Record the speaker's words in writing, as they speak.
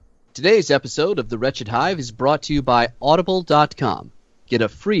Today's episode of The Wretched Hive is brought to you by Audible.com. Get a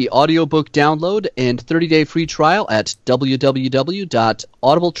free audiobook download and 30-day free trial at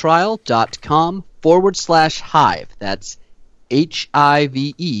www.audibletrial.com/hive. That's Hive,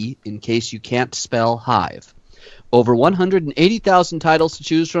 in case you can't spell hive. Over 180,000 titles to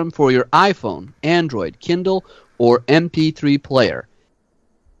choose from for your iPhone, Android, Kindle, or MP3 player.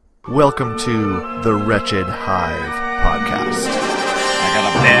 Welcome to the Wretched Hive podcast. I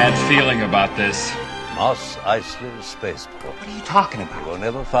got a bad feeling about this. Moss Eisley Spaceport. What are you talking about? You will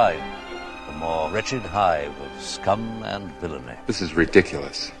never find a more wretched hive of scum and villainy. This is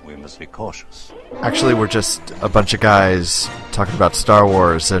ridiculous. We must be cautious. Actually, we're just a bunch of guys talking about Star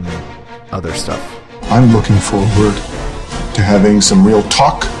Wars and other stuff. I'm looking forward to having some real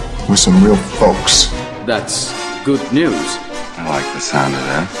talk with some real folks. That's good news. I like the sound of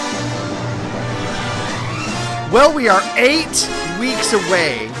that. Well, we are 8 weeks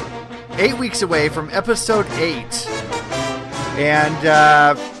away. 8 weeks away from episode 8. And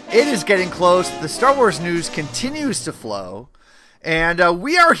it is getting close. The Star Wars news continues to flow. And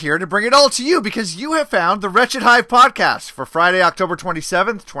we are here to bring it all to you because you have found the Wretched Hive podcast for Friday, October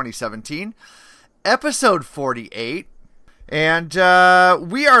 27th, 2017. Episode 48. And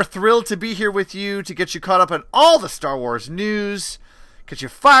we are thrilled to be here with you to get you caught up on all the Star Wars news, get you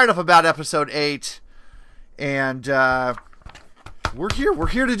fired up about episode 8. And we're here. We're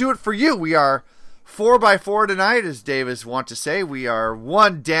here to do it for you. We are 4x4 tonight, as Davis wants to say. We are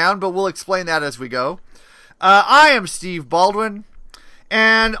one down, but we'll explain that as we go. I am Steve Baldwin,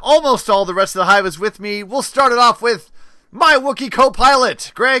 and almost all the rest of the Hive is with me. We'll start it off with my Wookiee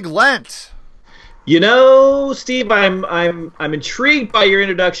co-pilot, Greg Lent. You know, Steve, I'm intrigued by your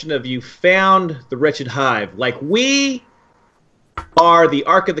introduction of you found the Wretched Hive. Like, we are the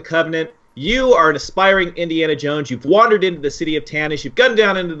Ark of the Covenant. You are an aspiring Indiana Jones. You've wandered into the city of Tanis. You've gone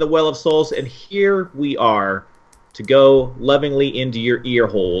down into the Well of Souls. And here we are to go lovingly into your ear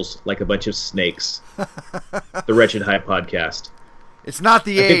holes like a bunch of snakes. The Wretched Hive podcast. It's not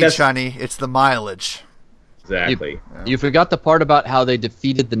the age, honey. It's the mileage. Exactly. You forgot the part about how they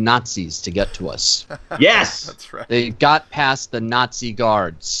defeated the Nazis to get to us. Yes! That's right. They got past the Nazi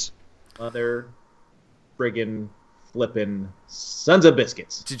guards. Mother friggin' flippin' sons of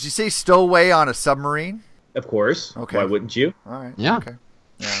biscuits. Did you say stowaway on a submarine? Of course. Okay. Why wouldn't you? All right. Yeah. Okay.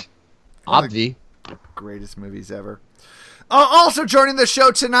 Yeah. Obvi. Greatest movies ever. Also joining the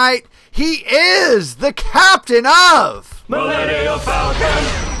show tonight, he is the captain of Millennial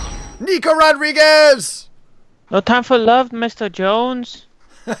Falcon, Nico Rodriguez. No time for love, Mr. Jones.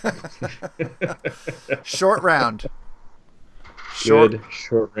 Short round. Good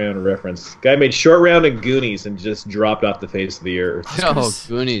short round reference. Guy made Short Round and Goonies and just dropped off the face of the earth. Oh,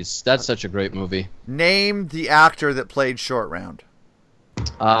 Goonies. That's such a great movie. Name the actor that played Short Round.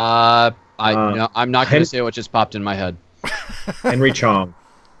 I'm not going to say what just popped in my head. Henry Chong.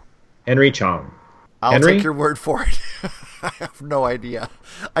 I'll Henry? take your word for it. I have no idea.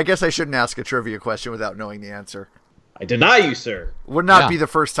 I guess I shouldn't ask a trivia question without knowing the answer. I deny you, sir. Would not be the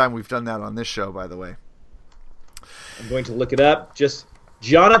first time we've done that on this show, by the way. I'm going to look it up. Just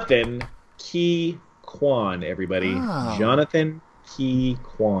Jonathan Key Kwan, everybody. Oh. Jonathan Key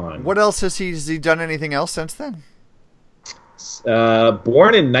Kwan. What else has he done anything else since then?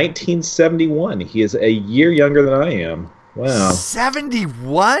 Born in 1971. He is a year younger than I am. Wow.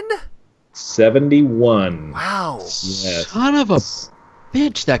 71? 71. Wow. Yes. Son of a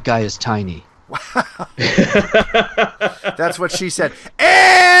bitch, that guy is tiny. Wow. That's what she said.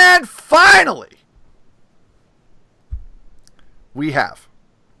 And finally, we have.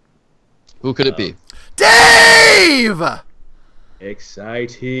 Who could it be? Dave!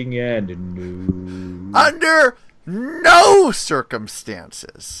 Exciting and new. Under no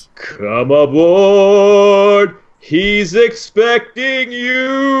circumstances. Come aboard. He's expecting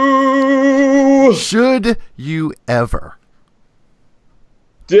you. Should you ever.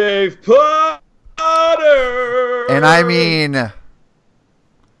 Dave Potter. And I mean,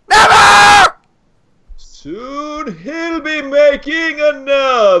 never! Soon he'll be making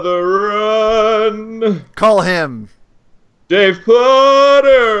another run. Call him Dave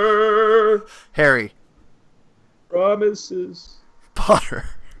Potter. Harry Promises Potter.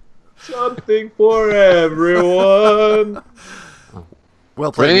 something for everyone.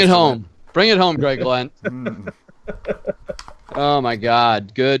 Well played. Bring it Mr. home. Bring it home, Greg Lent. Oh, my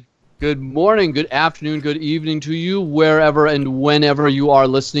God. Good morning, good afternoon, good evening to you, wherever and whenever you are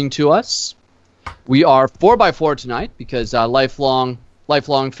listening to us. We are 4x4 tonight because lifelong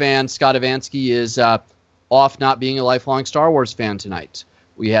fan Scott Avansky is off not being a lifelong Star Wars fan tonight.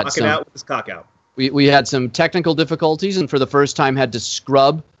 We had Cock it out with his cock out. We had some technical difficulties and for the first time had to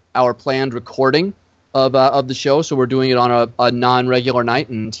scrub our planned recording of the show, so we're doing it on a non-regular night,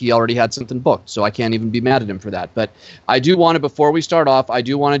 and he already had something booked, so I can't even be mad at him for that. But I do want to, before we start off, I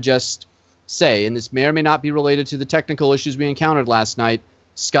do want to just say, and this may or may not be related to the technical issues we encountered last night,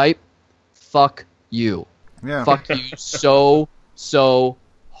 Skype, fuck you. Yeah. Fuck you so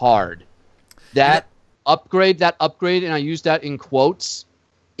hard. That upgrade, and I use that in quotes,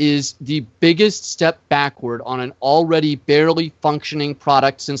 is the biggest step backward on an already barely functioning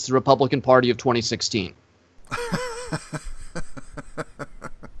product since the Republican Party of 2016.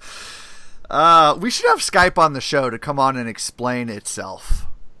 We should have Skype on the show to come on and explain itself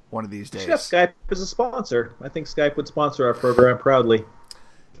one of these days. We should have Skype as a sponsor. I think Skype would sponsor our program proudly.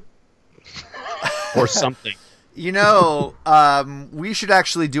 Or something. You know, we should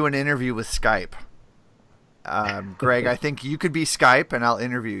actually do an interview with Skype. Greg, I think you could be Skype, and I'll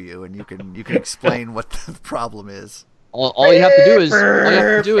interview you, and you can explain what the problem is. All you have to do is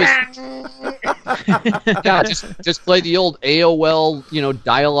yeah, just play the old AOL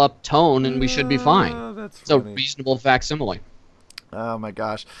dial-up tone, and we should be fine. It's a reasonable facsimile. Oh my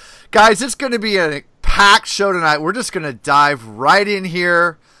gosh, guys, it's going to be a packed show tonight. We're just going to dive right in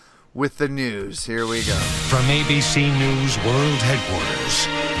here with the news. Here we go. From ABC News World Headquarters,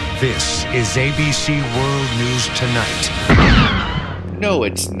 this is ABC World News Tonight. No,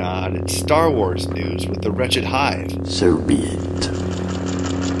 it's not. It's Star Wars news with the Wretched Hive. So be it.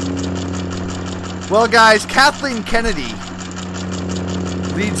 Well, guys, Kathleen Kennedy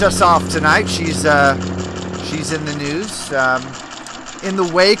leads us off tonight. She's in the news. In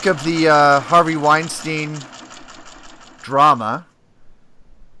the wake of the Harvey Weinstein drama,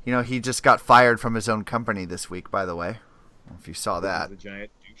 he just got fired from his own company this week, by the way. I don't know if you saw that. He's a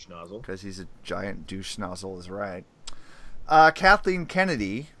giant douche nozzle. Because he's a giant douche nozzle is right. Kathleen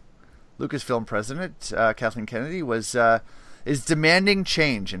Kennedy, Lucasfilm president, Kathleen Kennedy, is demanding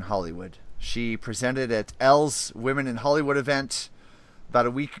change in Hollywood. She presented at Elle's Women in Hollywood event about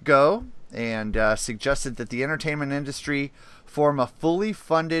a week ago and suggested that the entertainment industry form a fully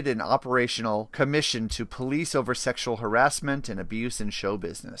funded and operational commission to police over sexual harassment and abuse in show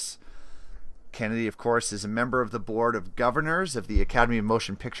business. Kennedy, of course, is a member of the board of governors of the Academy of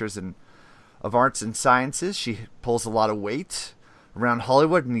Motion Pictures and of Arts and Sciences. She pulls a lot of weight around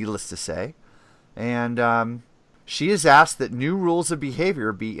Hollywood, needless to say. And she has asked that new rules of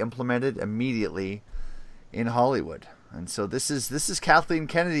behavior be implemented immediately in Hollywood. And so this is Kathleen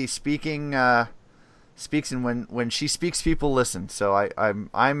Kennedy speaking. Speaks, and when she speaks, people listen. So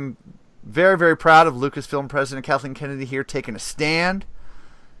I'm very, very proud of Lucasfilm president Kathleen Kennedy here taking a stand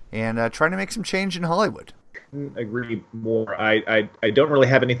and trying to make some change in Hollywood. Agree more. I don't really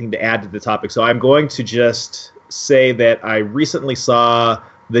have anything to add to the topic, so I'm going to just say that I recently saw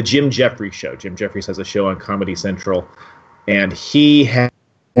the Jim Jeffries show. Jim Jeffries has a show on Comedy Central, and he had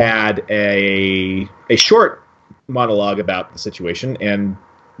a short monologue about the situation and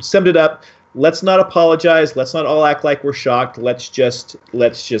summed it up. Let's not apologize. Let's not all act like we're shocked. Let's just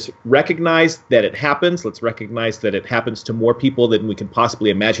recognize that it happens. Let's recognize that it happens to more people than we can possibly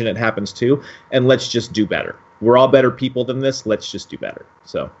imagine it happens to, and let's just do better. We're all better people than this. Let's just do better.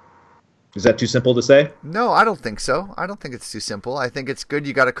 So, is that too simple to say? No, I don't think so. I don't think it's too simple. I think it's good.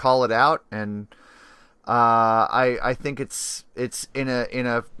 You got to call it out, and I think it's in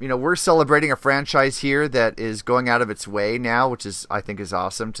a we're celebrating a franchise here that is going out of its way now, which I think is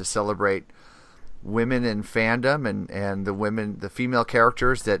awesome to celebrate women in fandom and the female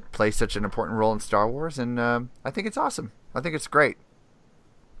characters that play such an important role in Star Wars, and I think it's awesome. I think it's great.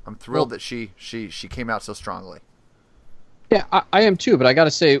 I'm thrilled that she came out so strongly. Yeah, I am too, but I got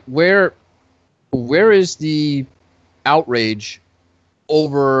to say, where is the outrage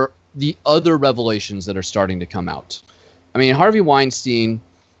over the other revelations that are starting to come out? I mean, Harvey Weinstein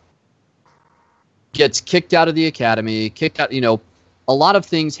gets kicked out of the Academy, a lot of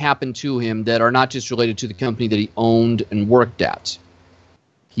things happen to him that are not just related to the company that he owned and worked at.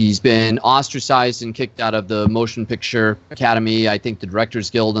 He's been ostracized and kicked out of the Motion Picture Academy. I think the Directors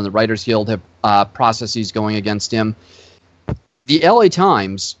Guild and the Writers Guild have processes going against him. The LA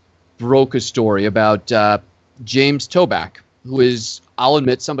Times broke a story about James Toback, who is, I'll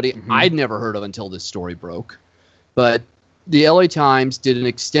admit, somebody I'd never heard of until this story broke. But the LA Times did an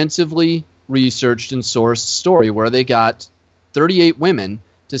extensively researched and sourced story where they got 38 women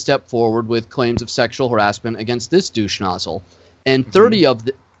to step forward with claims of sexual harassment against this douche nozzle. And 30 of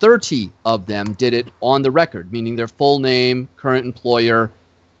them did it on the record, meaning their full name, current employer,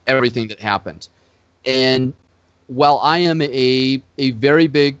 everything that happened. And while I am a very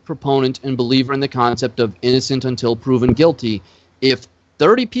big proponent and believer in the concept of innocent until proven guilty, if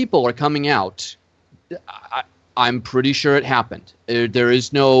 30 people are coming out, I'm pretty sure it happened. There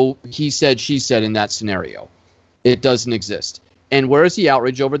is no he said, she said in that scenario. It doesn't exist. And where is the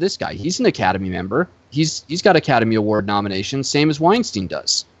outrage over this guy? He's an Academy member. He's got Academy Award nominations, same as Weinstein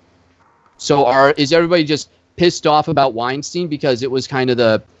does. So is everybody just pissed off about Weinstein because it was kind of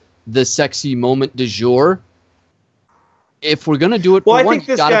the sexy moment du jour? If we're going to do it for one,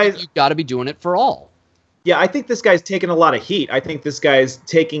 you've got to be doing it for all. Yeah, I think this guy's taking a lot of heat. I think this guy's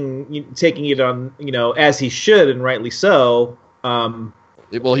taking it on, as he should, and rightly so.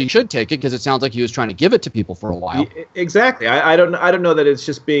 Well, he should take it because it sounds like he was trying to give it to people for a while. Exactly. I don't know that it's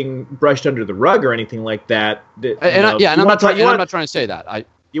just being brushed under the rug or anything like that. I'm not trying to say that.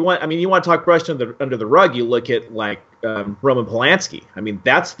 You want to talk brushed under the rug? You look at like Roman Polanski. I mean,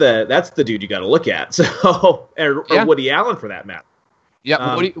 that's the dude you got to look at. So, or Woody Allen for that matter.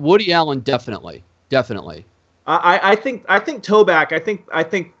 Yeah, Woody Allen definitely. I think Toback. I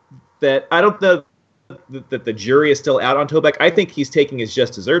think that I don't know that the jury is still out on Toback. I think he's taking his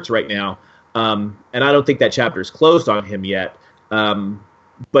just desserts right now, and I don't think that chapter is closed on him yet.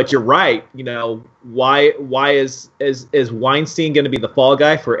 But you're right. Why is Weinstein going to be the fall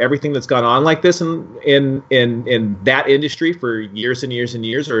guy for everything that's gone on like this in that industry for years and years and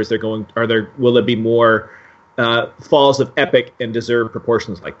years, or will there be more falls of epic and deserved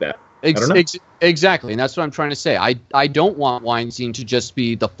proportions like that? I don't know. Exactly, and that's what I'm trying to say. I don't want Weinstein to just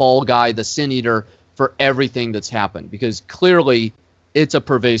be the fall guy, the sin eater for everything that's happened, because clearly it's a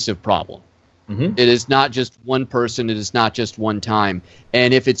pervasive problem. Mm-hmm. It is not just one person. It is not just one time.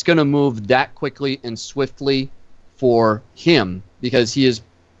 And if it's going to move that quickly and swiftly for him, because he is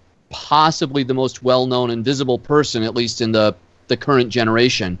possibly the most well-known and visible person, at least in the current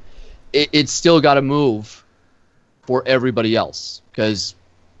generation, it's still got to move for everybody else, because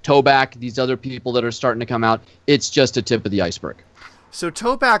Toback, these other people that are starting to come out, it's just a tip of the iceberg. So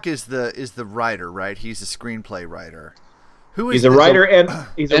Toback is the writer, right? He's a screenplay writer. He's a writer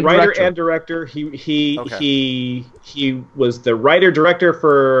and director. He was the writer director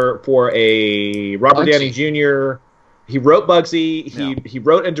for a Robert Downey Jr. He wrote Bugsy. He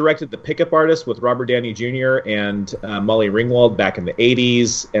wrote and directed The Pickup Artist with Robert Downey Jr. and Molly Ringwald back in the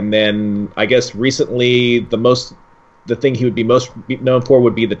 80s. And then I guess recently the thing he would be most known for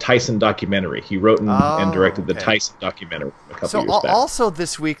would be the Tyson documentary. He wrote and directed the Tyson documentary a couple years back. Also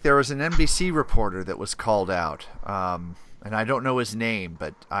this week there was an NBC reporter that was called out. And I don't know his name,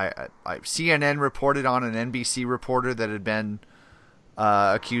 but CNN reported on an NBC reporter that had been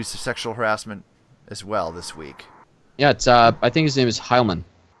accused of sexual harassment as well this week. Yeah, it's I think his name is Heilman.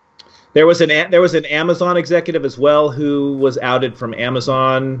 There was an Amazon executive as well who was ousted from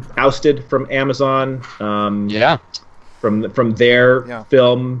Amazon. From their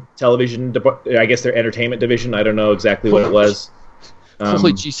film, television, I guess their entertainment division. I don't know exactly what it was.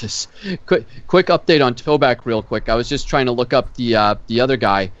 Holy Jesus! Quick update on Toback, real quick. I was just trying to look up the other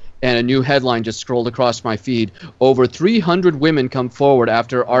guy, and a new headline just scrolled across my feed. Over 300 women come forward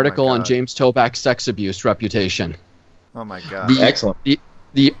after article on James Toback's sex abuse reputation. Oh my God! Excellent.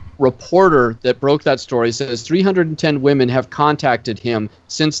 The reporter that broke that story says 310 women have contacted him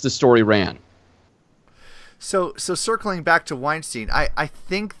since the story ran. So circling back to Weinstein, I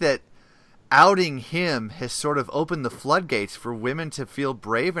think that outing him has sort of opened the floodgates for women to feel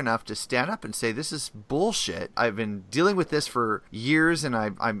brave enough to stand up and say, this is bullshit. I've been dealing with this for years, and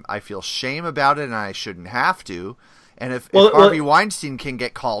I feel shame about it, and I shouldn't have to. And if Harvey Weinstein can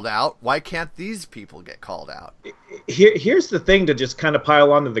get called out, why can't these people get called out? Here's the thing to just kind of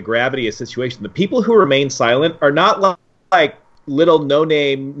pile on to the gravity of the situation. The people who remain silent are not like little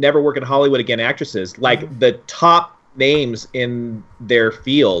no-name, never work in Hollywood again actresses. Like the top names in their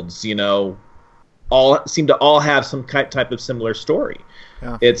fields, all seem to all have some type of similar story.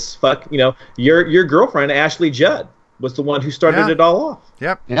 Yeah. It's your girlfriend Ashley Judd was the one who started it all off.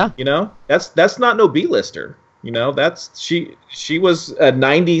 Yep. Yeah. That's not no B-lister. That's she was a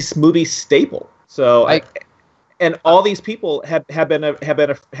 90s movie staple. So and all these people have been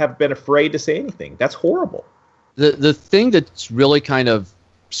afraid to say anything. That's horrible. The thing that's really kind of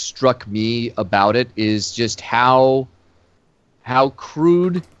struck me about it is just how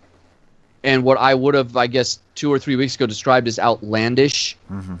crude and what I would have, I guess, 2 or 3 weeks ago described as outlandish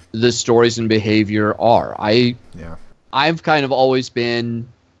the stories and behavior are. I've kind of always been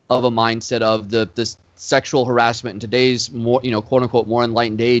of a mindset of the sexual harassment in today's more, quote unquote, more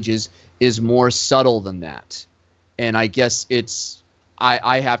enlightened age is more subtle than that. And I guess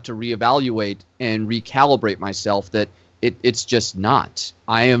I have to reevaluate and recalibrate myself that it's just not.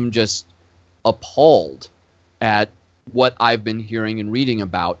 I am just appalled at what I've been hearing and reading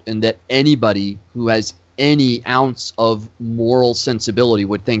about, and that anybody who has any ounce of moral sensibility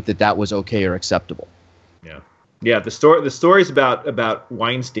would think that was okay or acceptable. Yeah. Yeah, the stories about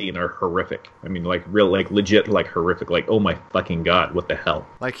Weinstein are horrific. I mean, like legit, like horrific. Like, oh my fucking god, what the hell?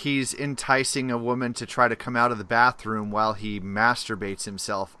 Like he's enticing a woman to try to come out of the bathroom while he masturbates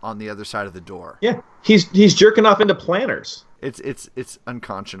himself on the other side of the door. Yeah, he's jerking off into planners. It's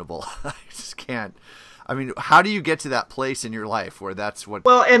unconscionable. I just can't. I mean, how do you get to that place in your life where that's what?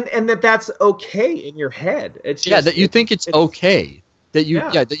 Well, and that's okay in your head. It's just, that you think it's okay, that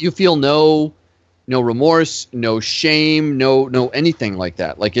you feel no remorse, no shame, no anything like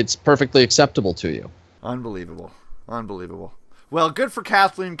that. Like it's perfectly acceptable to you. Unbelievable. Well, good for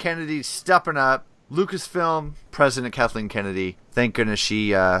Kathleen Kennedy stepping up. Lucasfilm, President Kathleen Kennedy. Thank goodness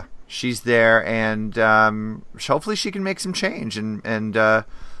she's there, and hopefully she can make some change and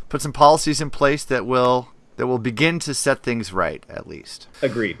put some policies in place that will begin to set things right, at least.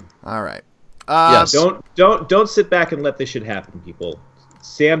 Agreed. All right. Yes. Don't sit back and let this shit happen, people.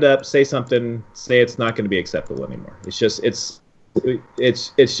 Stand up, say something, say it's not going to be acceptable anymore. It's just you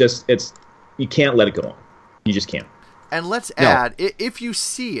can't let it go on. You just can't. And let's add, if you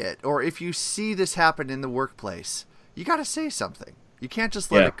see it, or if you see this happen in the workplace, you got to say something. You can't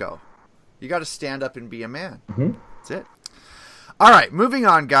just let it go. You got to stand up and be a man. Mm-hmm. That's it. All right, moving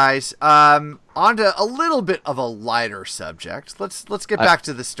on, guys. On to a little bit of a lighter subject. Let's get back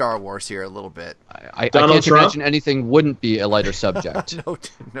to the Star Wars here a little bit. I can't imagine anything wouldn't be a lighter subject. No,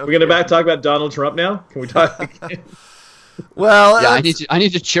 we're gonna talk about Donald Trump now. Can we talk? Well, yeah, I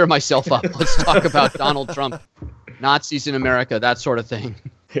need to cheer myself up. Let's talk about Donald Trump, Nazis in America, that sort of thing.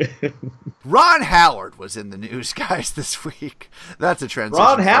 Ron Howard was in the news, guys, this week. That's a transition.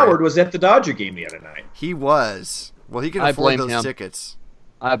 Ron Howard was at the Dodger game the other night. He was. Well, he can afford those tickets.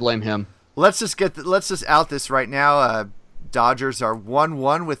 I blame him. Let's just out this right now. Dodgers are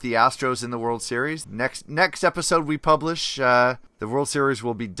 1-1 with the Astros in the World Series. Next episode we publish, the World Series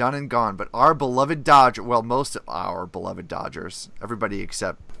will be done and gone. But our beloved Dodgers, well, most of our beloved Dodgers, everybody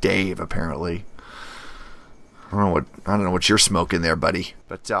except Dave, apparently. I don't know what you're smoking there, buddy.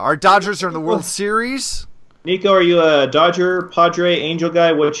 But our Dodgers are in the World Series. Nico, are you a Dodger, Padre, Angel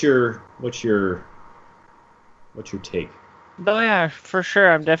guy? What's your take? Oh yeah, for sure.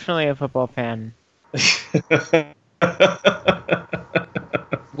 I'm definitely a football fan.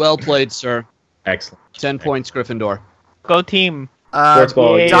 Well played, sir. Excellent. 10 points, Gryffindor. Go team.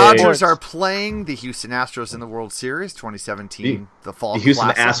 Dodgers are playing the Houston Astros in the World Series 2017, the fall Houston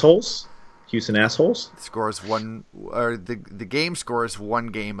Classic. assholes. Houston assholes. The game scores 1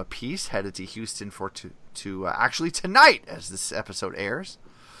 game apiece. Headed to Houston to actually tonight as this episode airs.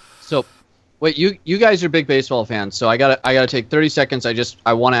 So, wait, you guys are big baseball fans, so I gotta take 30 seconds.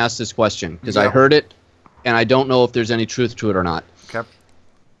 I want to ask this question because I heard it, and I don't know if there's any truth to it or not. Okay.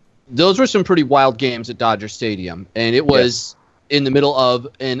 Those were some pretty wild games at Dodger Stadium, and it was in the middle of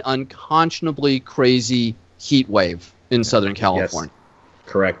an unconscionably crazy heat wave in Southern California.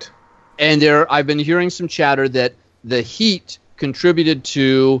 Yes. Correct. And I've been hearing some chatter that the heat contributed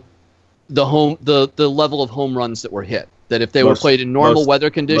to the level of home runs that were hit. That if they were played in normal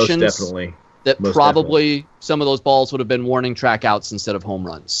weather conditions, probably some of those balls would have been warning track outs instead of home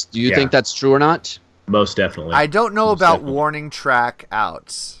runs. Do you think that's true or not? Most definitely. I don't know about warning track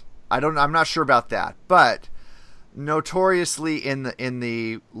outs. I'm not sure about that. But notoriously in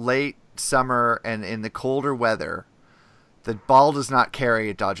the late summer and in the colder weather, the ball does not carry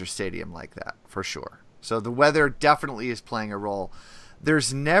at Dodger Stadium like that, for sure. So the weather definitely is playing a role.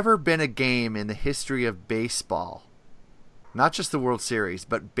 There's never been a game in the history of baseball, not just the World Series,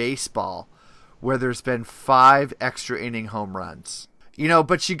 but baseball, where there's been 5 extra inning home runs.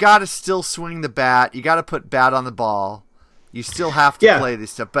 But you got to still swing the bat. You got to put bat on the ball. You still have to play this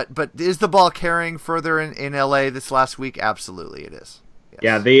stuff. But is the ball carrying further in LA this last week? Absolutely it is. Yes.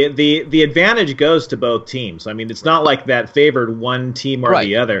 Yeah, the advantage goes to both teams. I mean, it's not like that favored one team or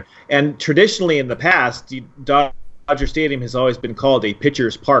the other. And traditionally in the past, Dodger Stadium has always been called a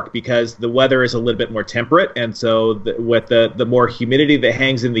pitcher's park because the weather is a little bit more temperate, and so with the more humidity that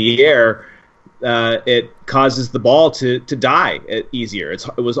hangs in the air, it causes the ball to die easier. It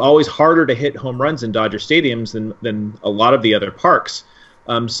was always harder to hit home runs in Dodger Stadiums than a lot of the other parks.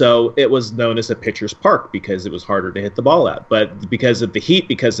 So it was known as a pitcher's park because it was harder to hit the ball out. But because of the heat,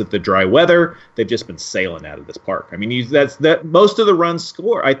 because of the dry weather, they've just been sailing out of this park. I mean, that most of the runs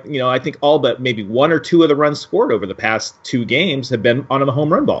scored. I think all but maybe 1 or 2 of the runs scored over the past 2 games have been on the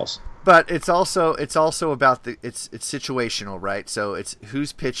home run balls. But it's also about it's situational, right? So it's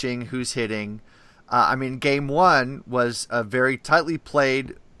who's pitching, who's hitting. Game 1 was a very tightly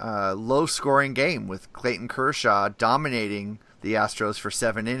played, low-scoring game with Clayton Kershaw dominating the Astros for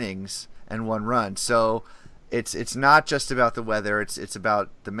 7 innings and 1 run. So it's not just about the weather. It's about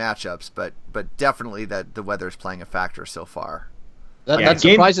the matchups, but definitely that the weather is playing a factor so far. That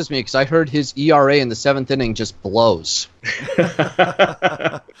surprises me because I heard his ERA in the 7th inning just blows.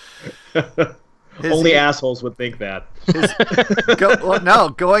 Only assholes would think that.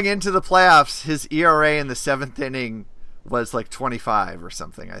 Going into the playoffs, his ERA in the 7th inning was like 25 or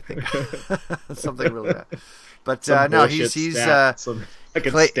something. I think something really bad. But no, he's like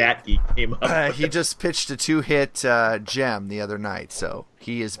a stat geek came up. He just pitched a 2-hit gem the other night, so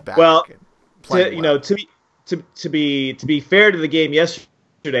he is back. Well, to be fair to the game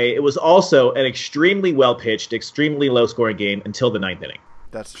yesterday, it was also an extremely well pitched, extremely low scoring game until the 9th inning.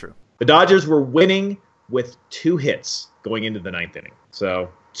 That's true. The Dodgers were winning with 2 hits going into the 9th inning.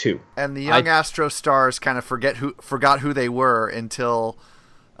 So 2. And the young Astro stars kind of forgot who they were until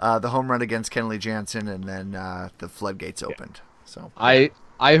the home run against Kenley Jansen, and then the floodgates opened. So I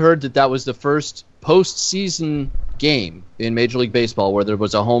heard that was the first postseason game in Major League Baseball where there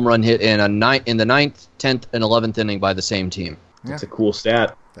was a home run hit in the 9th, 10th, and 11th inning by the same team. That's a cool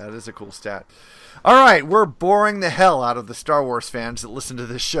stat. That is a cool stat. All right, we're boring the hell out of the Star Wars fans that listen to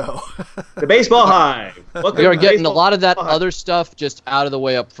this show. The Baseball Hive. We are getting a lot of that other stuff just out of the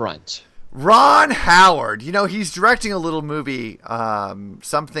way up front. Ron Howard, he's directing a little movie,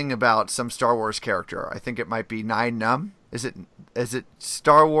 something about some Star Wars character. I think it might be Nine Numb. Is it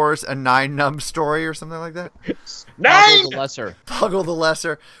Star Wars a Nine Numb story or something like that? Poggle the Lesser. Poggle the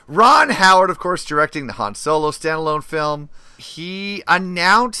Lesser. Ron Howard, of course, directing the Han Solo standalone film. He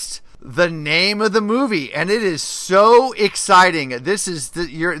announced the name of the movie, and it is so exciting. This is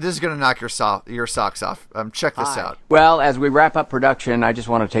going to knock your socks off. Check this out. Well, as we wrap up production, I just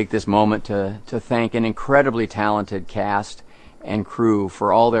want to take this moment to thank an incredibly talented cast and crew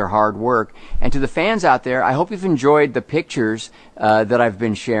for all their hard work. And to the fans out there, I hope you've enjoyed the pictures that I've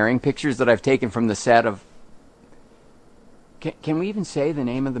been sharing, pictures that I've taken from the set of... Can we even say the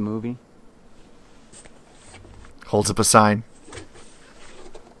name of the movie? Holds up a sign.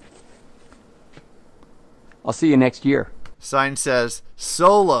 I'll see you next year. Sign says,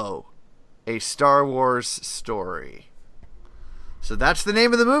 Solo, a Star Wars story. So that's the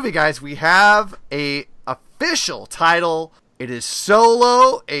name of the movie, guys. We have a official title. It is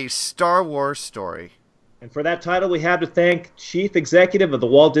Solo, a Star Wars story. And for that title, we have to thank Chief Executive of the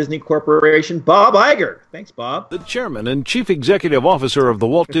Walt Disney Corporation, Bob Iger. Thanks, Bob. The Chairman and Chief Executive Officer of the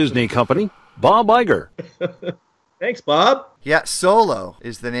Walt Disney Company, Bob Iger. Thanks, Bob. Yeah, Solo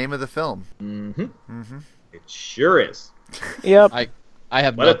is the name of the film. Mm-hmm. Mm-hmm. It sure is. Yep. I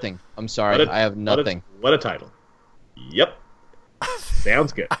have nothing. I'm sorry. I have nothing. What a title. Yep.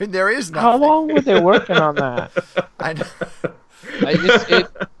 Sounds good. I mean, there is nothing. How long were they working on that? I know.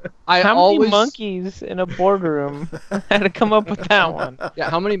 How many monkeys in a boardroom had to come up with that one? Yeah,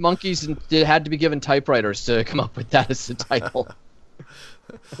 how many monkeys had to be given typewriters to come up with that as the title?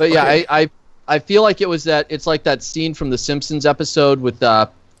 But yeah, I feel like it's like that scene from the Simpsons episode with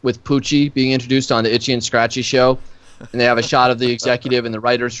Poochie being introduced on the Itchy and Scratchy show, and they have a shot of the executive in the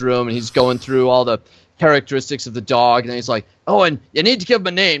writer's room, and he's going through all the characteristics of the dog, and then he's like, oh, and you need to give him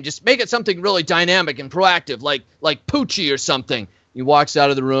a name. Just make it something really dynamic and proactive, like Poochie or something. He walks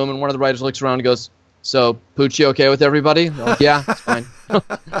out of the room, and one of the writers looks around and goes, so, Poochie okay with everybody? Like, yeah, it's fine.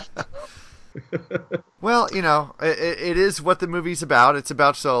 Well, it is what the movie's about. It's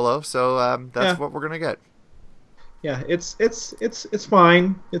about Solo, so that's what we're going to get. Yeah, it's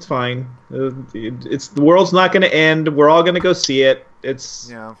fine. It's fine. It's the world's not going to end. We're all going to go see it.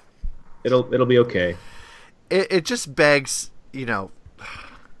 It'll be okay. It just begs, you have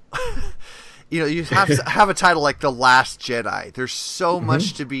to have a title like The Last Jedi. There's so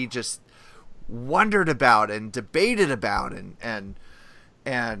much to be just wondered about and debated about and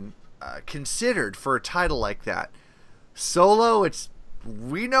considered for a title like that. Solo,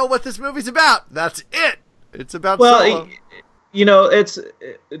 we know what this movie's about. That's it. It's about Solo. It's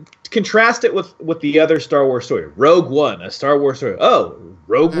contrast it with the other Star Wars story, Rogue One, a Star Wars story. Oh,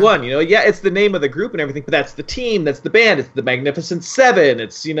 Rogue One, it's the name of the group and everything, but that's the team, that's the band, it's the Magnificent Seven,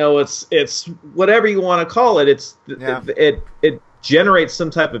 it's it's whatever you want to call it. It generates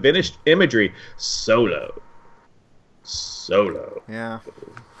some type of imagery. Solo. Yeah.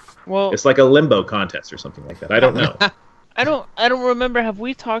 Well, it's like a limbo contest or something like that. I don't know. I don't remember. Have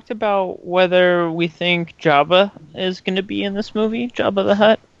we talked about whether we think Jabba is going to be in this movie? Jabba the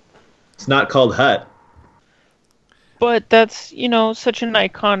Hutt? It's not called Hutt. But that's, such an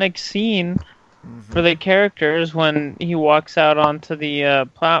iconic scene for the characters when he walks out onto the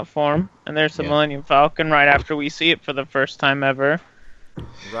platform and there's the Millennium Falcon right after we see it for the first time ever.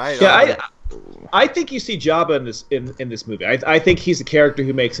 Right. Yeah, I think you see Jabba in this movie. I think he's a character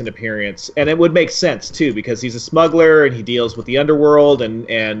who makes an appearance, and it would make sense too because he's a smuggler and he deals with the underworld,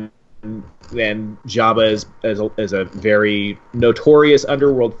 and Jabba is a very notorious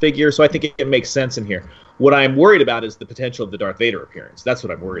underworld figure. So I think it makes sense in here. What I'm worried about is the potential of the Darth Vader appearance. That's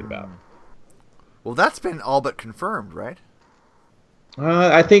what I'm worried about. Well, that's been all but confirmed, right?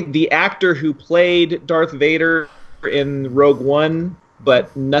 I think the actor who played Darth Vader in Rogue One,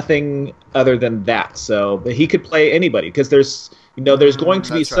 but nothing other than that. So but he could play anybody because there's going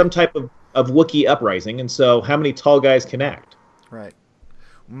to be some type of Wookiee uprising, and so how many tall guys can act? Right.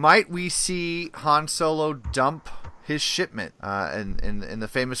 Might we see Han Solo dump his shipment in the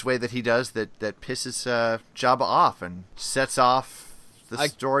famous way that he does that pisses Jabba off and sets off the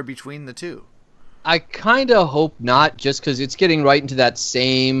story between the two? I kind of hope not, just because it's getting right into that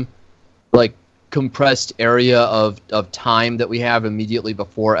same, like, compressed area of time that we have immediately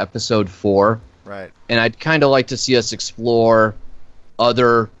before Episode 4. Right. And I'd kind of like to see us explore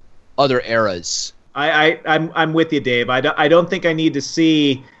other eras. I'm with you, Dave. I don't think I need to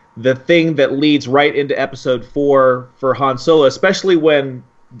see the thing that leads right into Episode 4 for Han Solo, especially when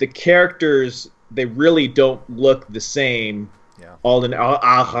the characters, they really don't look the same. Alden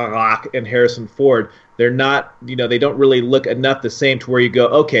Ehrenreich and Harrison Ford, they're not, they don't really look enough the same to where you go,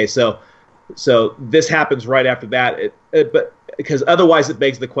 okay, so this happens right after that. But because otherwise it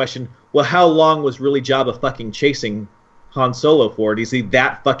begs the question, well, how long was really Jabba fucking chasing Han Solo for? Is he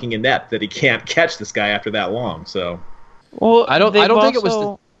that fucking inept that he can't catch this guy after that long? So, well, I don't think it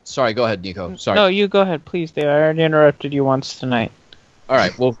was. Sorry, go ahead, Nico. Sorry. No, you go ahead, please, Dave. I already interrupted you once tonight. All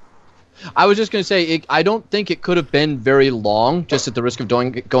right. Well, I was just going to say, I don't think it could have been very long, just at the risk of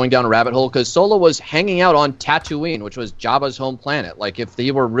going down a rabbit hole, because Solo was hanging out on Tatooine, which was Jabba's home planet. Like, if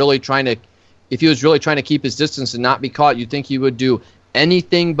he was really trying to keep his distance and not be caught, you'd think he would do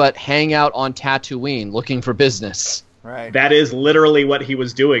anything but hang out on Tatooine looking for business. Right. That is literally what he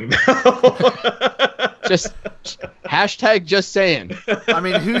was doing. Just hashtag just saying. I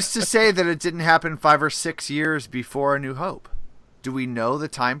mean, who's to say that it didn't happen 5 or 6 years before A New Hope? Do we know the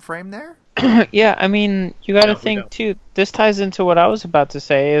time frame there? Yeah, I mean, you got to think too. This ties into what I was about to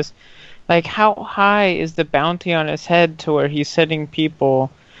say is, like, how high is the bounty on his head to where he's setting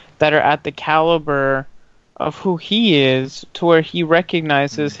people that are at the caliber of who he is, to where he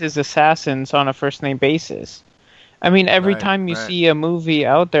recognizes his assassins on a first name basis. I mean, every time you see a movie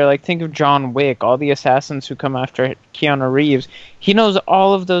out there, like, think of John Wick, all the assassins who come after Keanu Reeves. He knows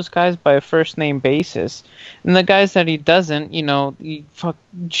all of those guys by a first name basis. And the guys that he doesn't, he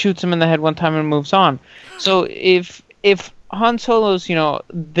shoots him in the head one time and moves on. So if Han Solo's,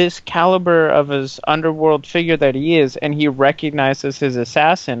 this caliber of his underworld figure that he is, and he recognizes his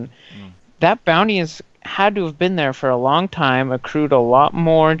assassin, that bounty has had to have been there for a long time, accrued a lot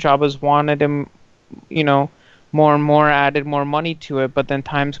more. Jabba's wanted him, more and more, added more money to it, but then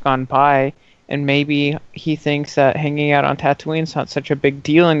time's gone by, and maybe he thinks that hanging out on Tatooine's not such a big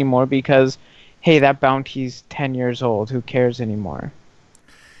deal anymore because, hey, that bounty's 10 years old. Who cares anymore?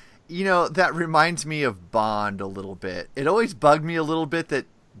 That reminds me of Bond a little bit. It always bugged me a little bit that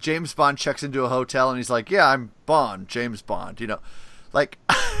James Bond checks into a hotel and he's like, yeah, I'm Bond, James Bond, Like,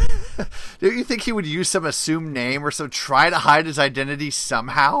 don't you think he would use some assumed name or try to hide his identity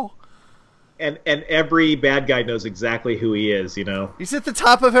somehow? And every bad guy knows exactly who he is, He's at the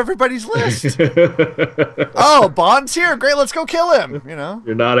top of everybody's list. Oh, Bond's here. Great, let's go kill him,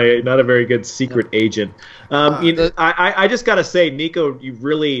 You're not a very good secret agent. I just got to say, Nico, you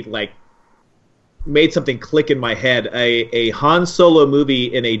really, made something click in my head. A Han Solo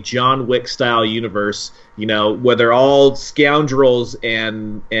movie in a John Wick style universe, where they're all scoundrels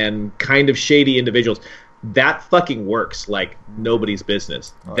and kind of shady individuals. That fucking works like nobody's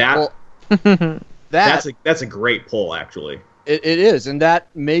business. That's a great pull, actually. It is, and that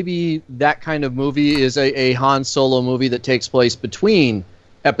maybe that kind of movie is a Han Solo movie that takes place between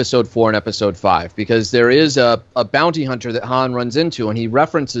Episode 4 and Episode 5, because there is a bounty hunter that Han runs into, and he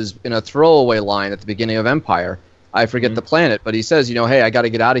references in a throwaway line at the beginning of Empire. I forget the planet, but he says, hey, I got to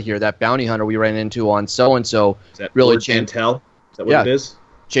get out of here. That bounty hunter we ran into on so-and-so really changed. Is that what it is?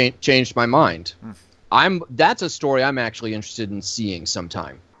 Changed my mind. That's a story I'm actually interested in seeing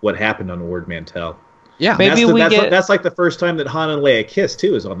sometime. What happened on Ord Mantell? Yeah, that's like the first time that Han and Leia kiss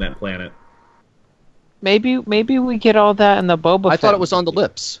too, is on that planet. Maybe we get all that in the Boba Fett. I thought it was on the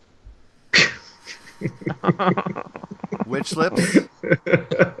lips. Which lips?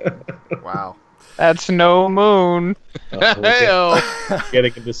 Wow. That's no moon.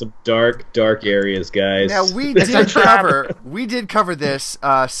 Getting into some dark areas, guys. Now we did cover this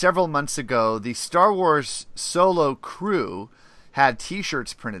several months ago. The Star Wars Solo crew had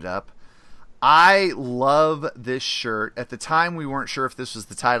T-shirts printed up. I love this shirt. At the time, we weren't sure if this was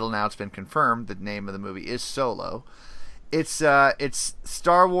the title. Now it's been confirmed. The name of the movie is Solo. It's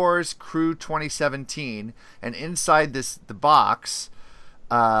Star Wars Crew 2017, and inside the box,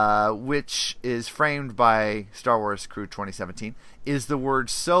 which is framed by Star Wars Crew 2017, is the word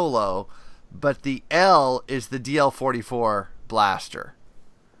Solo, but the L is the DL-44 blaster.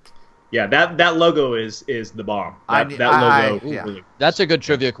 Yeah, that logo is the bomb. That logo. Yeah. That's a good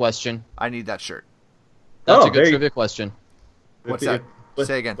trivia question. I need that shirt. That's a good trivia question. What's that?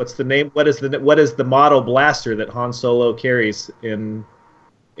 Say again. What's the name? What is the model blaster that Han Solo carries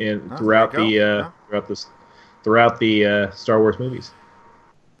throughout the Star Wars movies?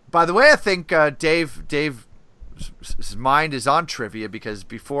 By the way, I think Dave's mind is on trivia, because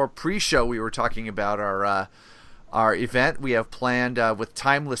before pre-show we were talking about our event we have planned with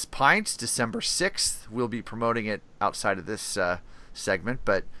Timeless Pints, December 6th. We'll be promoting it outside of this segment,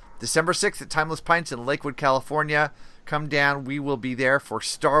 but December 6th at Timeless Pints in Lakewood, California. Come down. We will be there for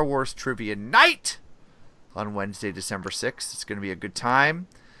Star Wars Trivia Night on Wednesday, December 6th. It's going to be a good time.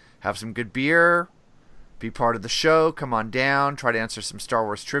 Have some good beer. Be part of the show. Come on down. Try to answer some Star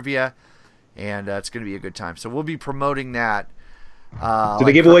Wars trivia. And it's going to be a good time. So we'll be promoting that. Do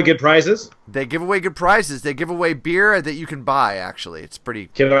they give away good prizes? They give away good prizes. They give away beer that you can buy, actually. It's pretty...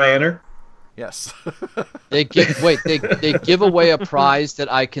 Can I enter? Yes. They give away a prize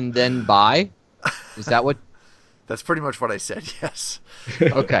that I can then buy? Is that what... That's pretty much what I said, yes.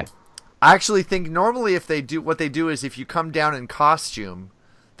 Okay. I actually think normally what they do is if you come down in costume,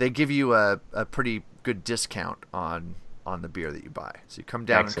 they give you a pretty good discount on the beer that you buy. So you come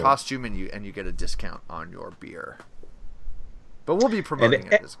down in costume and you get a discount on your beer. But we'll be promoting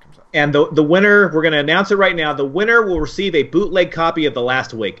it as it comes out. And the winner, we're going to announce it right now. The winner will receive a bootleg copy of The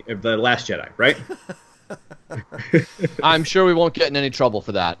Last Jedi, right? I'm sure we won't get in any trouble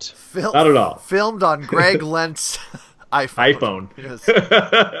for that. Not at all. Filmed on Greg Lent's iPhone. Yes.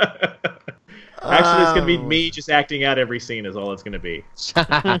 Actually, it's going to be me just acting out every scene is all it's going to be.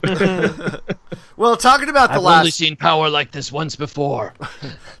 Well, talking about I've only seen power like this once before.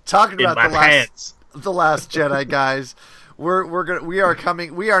 Talking about the Last Jedi, guys.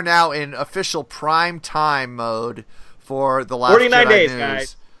 We are now in official prime time mode for the Last 49 Jedi days, news.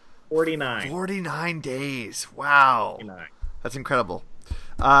 guys. 49 days. Wow. 49. That's incredible.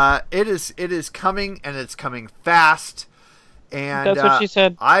 It is coming, and it's coming fast. And that's what she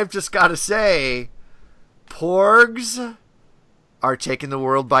said. I've just got to say, Porgs are taking the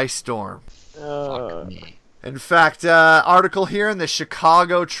world by storm. Fuck me. In fact, article here in the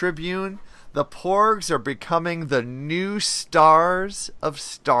Chicago Tribune, the Porgs are becoming the new stars of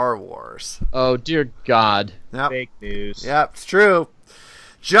Star Wars. Oh, dear God. Yep. Fake news. Yep, it's true.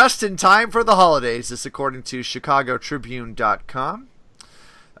 Just in time for the holidays, this according to ChicagoTribune.com.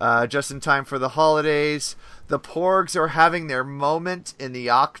 Just in time for the holidays, the Porgs are having their moment in the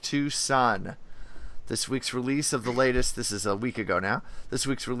Octu Sun. This week's release of the latest, this is a week ago now, this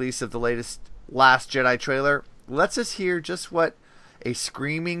week's release of the latest Last Jedi trailer lets us hear just what a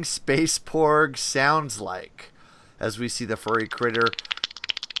screaming space Porg sounds like as we see the furry critter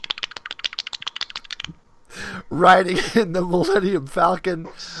riding in the Millennium Falcon.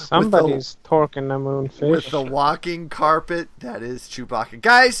 Somebody's torquing the moonfish. With the walking carpet that is Chewbacca.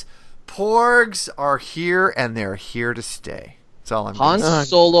 Guys, Porgs are here, and they're here to stay. That's all I'm Han saying.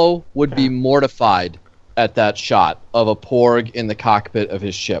 Solo would be mortified at that shot of a Porg in the cockpit of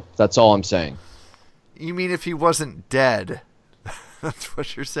his ship. That's all I'm saying. You mean if he wasn't dead? That's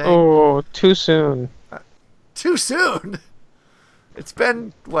what you're saying? Oh, too soon. Too soon? It's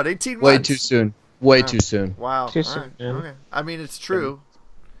been, 18 months? Way too soon. Way too soon. Wow. Too soon, man. Okay. I mean, it's true.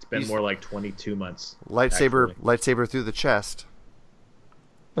 It's been more like 22 months. Lightsaber through the chest.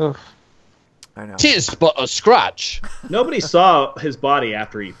 Oof. I know. 'Tis but a scratch. Nobody saw his body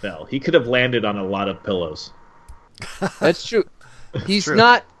after he fell. He could have landed on a lot of pillows. That's true. He's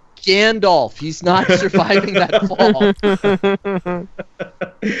not Gandalf. He's not surviving that fall.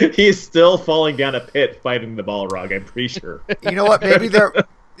 He's still falling down a pit fighting the Balrog, I'm pretty sure. You know what? Maybe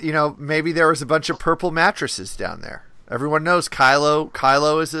there was a bunch of purple mattresses down there. Everyone knows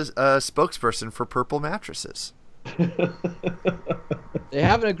Kylo is a spokesperson for purple mattresses. They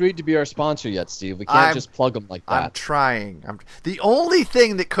haven't agreed to be our sponsor yet, Steve. We can't just plug them like that. I'm trying. The only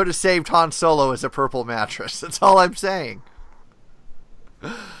thing that could have saved Han Solo is a purple mattress. That's all I'm saying.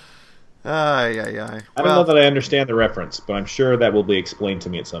 I don't know that I understand the reference, but I'm sure that will be explained to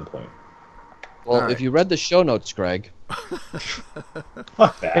me at some point. Well, if you read the show notes, Greg.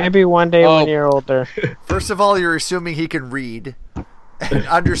 Fuck that. Maybe one day when you're older. First of all, you're assuming he can read and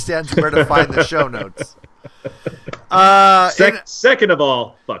understands where to find the show notes. Second of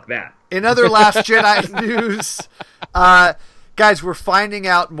all, fuck that. In other Last Jedi news, guys, we're finding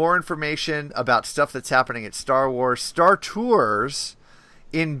out more information about stuff that's happening at Star Wars. Star Tours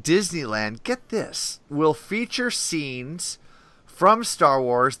in Disneyland, get this, will feature scenes from Star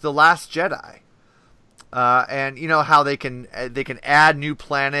Wars The Last Jedi. And you know how they can add new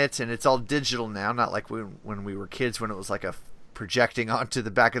planets, and it's all digital now, not like when we were kids when it was like a projecting onto the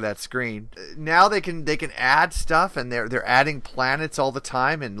back of that screen. Now they can add stuff, and they're adding planets all the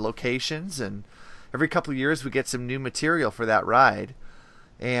time and locations, and every couple of years we get some new material for that ride.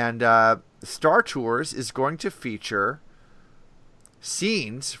 And Star Tours is going to feature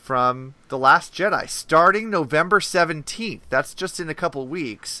scenes from The Last Jedi starting November 17th. That's just in a couple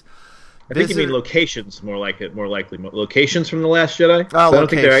weeks. I think you mean locations, more likely. Locations from The Last Jedi? Oh, I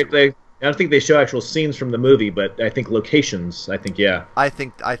don't think they show actual scenes from the movie, but I think locations. Yeah. I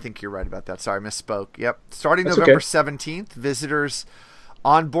think you're right about that. Sorry, I misspoke. Yep. Starting November 17th, visitors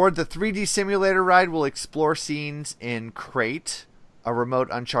on board the 3D simulator ride will explore scenes in Crate, a remote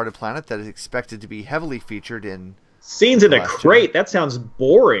uncharted planet that is expected to be heavily featured in scenes in a crate. That sounds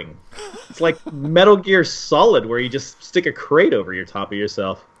boring. It's like Metal Gear Solid, where you just stick a crate over your top of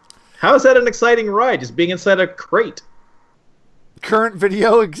yourself. How is that an exciting ride? Just being inside a crate. Current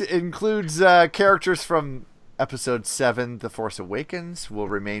video includes characters from Episode 7, The Force Awakens, will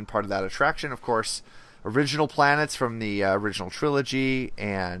remain part of that attraction. Of course, original planets from the original trilogy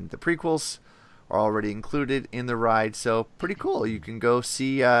and the prequels are already included in the ride, so pretty cool. You can go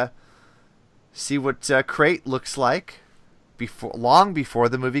see what Crate looks like long before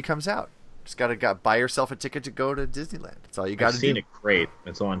the movie comes out. Just gotta buy yourself a ticket to go to Disneyland. That's all you gotta do. I've seen a crate.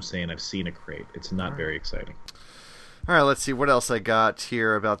 That's all I'm saying. I've seen a crate. It's not very exciting. All right, let's see what else I got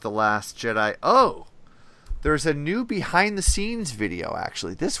here about The Last Jedi. Oh, there's a new behind-the-scenes video,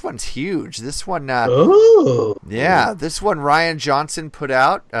 actually. This one's huge. This one, yeah, this one Rian Johnson put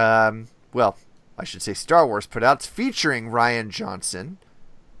out. Well, I should say Star Wars put out. It's featuring Rian Johnson.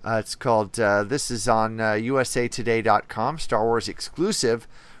 It's called, this is on usatoday.com, Star Wars exclusive.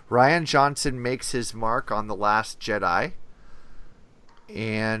 Rian Johnson makes his mark on The Last Jedi.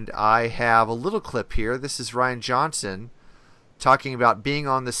 And I have a little clip here. This is Rian Johnson talking about being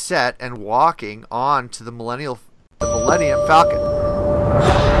on the set and walking on to the Millennium Falcon.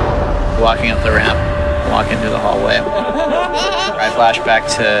 Walking up the ramp, walk into the hallway. I flash back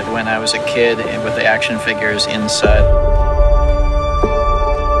to when I was a kid with the action figures inside.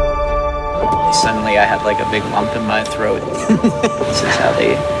 Suddenly I had like a big lump in my throat. This is how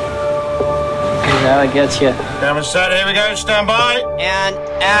it gets you. Camera set, here we go, stand by. And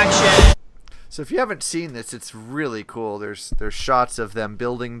action. So if you haven't seen this, it's really cool. There's shots of them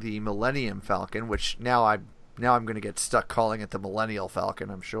building the Millennium Falcon, which now I'm going to get stuck calling it the Millennial Falcon,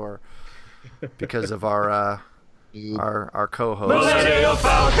 I'm sure, because of our co-host. Millennial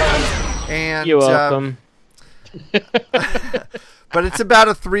Falcon. And you're welcome. But it's about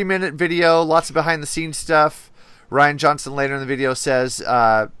a 3-minute video, lots of behind-the-scenes stuff. Rian Johnson later in the video says,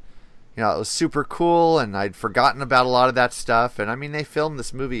 it was super cool, and I'd forgotten about a lot of that stuff. And, I mean, they filmed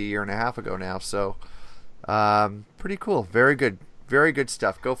this movie a year and a half ago now, so pretty cool. Very good. Very good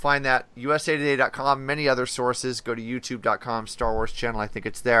stuff. Go find that. usatoday.com, many other sources. Go to youtube.com, Star Wars channel. I think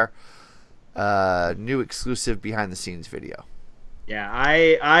it's there. New exclusive behind-the-scenes video. Yeah,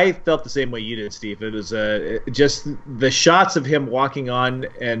 I felt the same way you did, Steve. It was just the shots of him walking on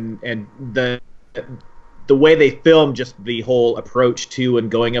and the way they filmed just the whole approach to and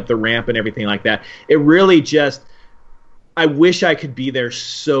going up the ramp and everything like that. It really just, I wish I could be there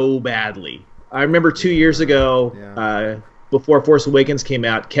so badly. I remember 2 years ago, before Force Awakens came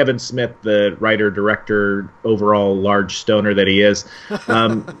out, Kevin Smith, the writer, director, overall large stoner that he is,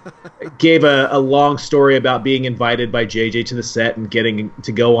 gave a long story about being invited by JJ to the set and getting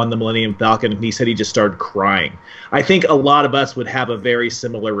to go on the Millennium Falcon, and he said he just started crying. I think a lot of us would have a very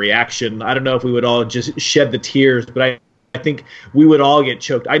similar reaction. I don't know if we would all just shed the tears, but I think we would all get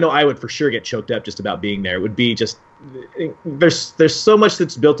choked. I know I would for sure get choked up just about being there. It would be just, there's so much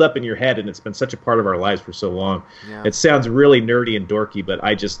that's built up in your head, and it's been such a part of our lives for so long. Yeah. It sounds really nerdy and dorky, but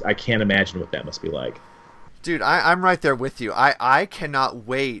I can't imagine what that must be like. Dude, I'm right there with you. I cannot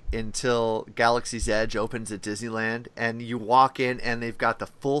wait until Galaxy's Edge opens at Disneyland and you walk in and they've got the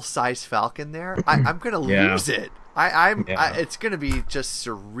full-size Falcon there. I'm going to lose it. It's going to be just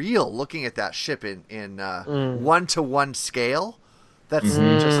surreal looking at that ship in 1-to-1 scale. That's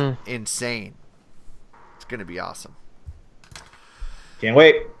just insane. It's going to be awesome. Can't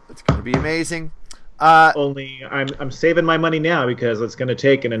wait. It's going to be amazing. Only I'm saving my money now because it's going to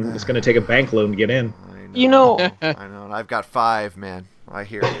take it's going to take a bank loan to get in. I know. And I've got 5, man. I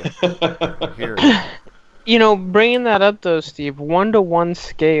hear you. Bringing that up though, Steve, 1-to-1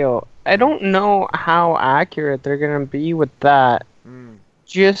 scale. I don't know how accurate they're gonna be with that.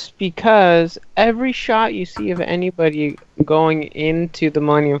 Just because every shot you see of anybody going into the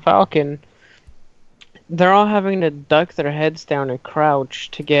Millennium Falcon, they're all having to duck their heads down and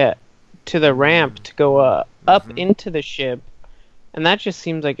crouch to get to the ramp to go up into the ship. And that just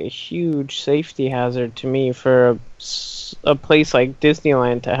seems like a huge safety hazard to me for a place like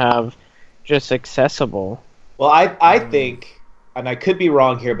Disneyland to have just accessible. Well, I think, and I could be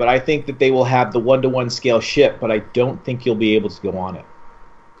wrong here, but I think that they will have the 1-to-1 scale ship, but I don't think you'll be able to go on it.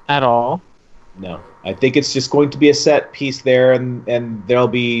 At all? No. I think it's just going to be a set piece there, and there'll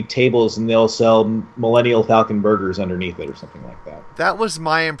be tables, and they'll sell Millennial Falcon burgers underneath it or something like that. That was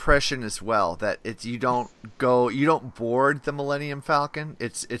my impression as well. That you don't board the Millennium Falcon.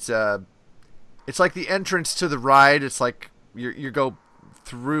 It's like the entrance to the ride. It's like you go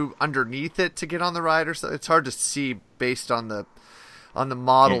through underneath it to get on the ride, or so. It's hard to see based on the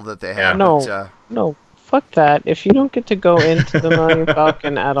model that they have. No, no. Fuck that. If you don't get to go into the Millennium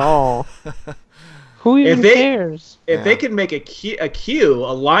Falcon at all, who even cares? If they can make a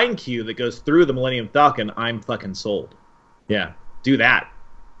line queue that goes through the Millennium Falcon, I'm fucking sold. Yeah, do that.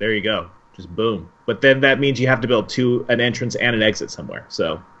 There you go. Just boom. But then that means you have to build an entrance and an exit somewhere.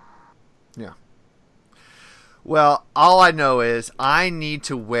 So, yeah. Well, all I know is I need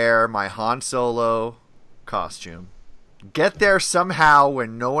to wear my Han Solo costume, get there somehow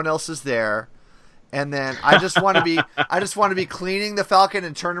when no one else is there. And then I just want to be cleaning the Falcon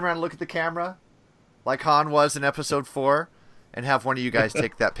and turn around and look at the camera, like Han was in Episode 4, and have one of you guys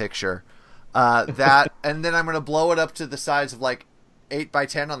take that picture. And then I'm going to blow it up to the size of like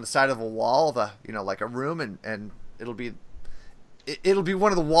 8x10 on the side of a wall, like a room, and it'll be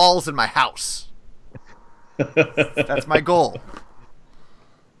one of the walls in my house. That's my goal.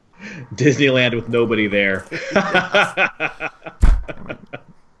 Disneyland with nobody there.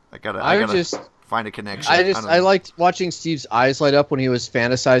 I gotta find a connection. I liked watching Steve's eyes light up when he was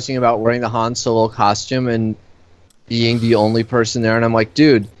fantasizing about wearing the Han Solo costume and being the only person there. And I'm like,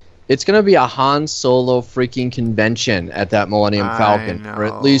 dude, it's going to be a Han Solo freaking convention at that Millennium Falcon for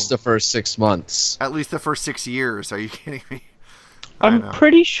at least the first 6 months. At least the first 6 years. Are you kidding me? I'm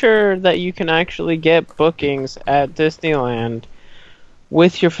pretty sure that you can actually get bookings at Disneyland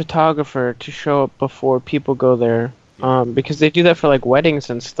with your photographer to show up before people go there. Because they do that for like weddings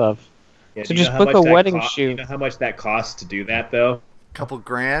and stuff. Yeah, so just book a wedding shoot. You know how much that costs to do that, though? Couple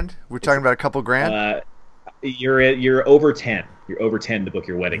grand? We're talking about a couple grand? You're over 10. You're over 10 to book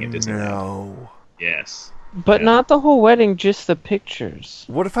your wedding at Disneyland. No. Yes. But not the whole wedding, just the pictures.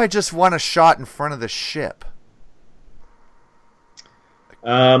 What if I just want a shot in front of the ship?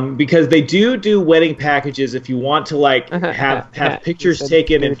 Because they do wedding packages if you want to like have pictures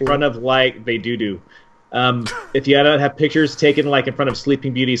taken in front of like they do. If you don't have pictures taken like in front of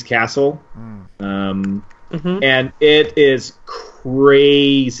Sleeping Beauty's castle, and it is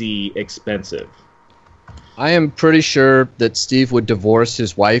crazy expensive. I am pretty sure that Steve would divorce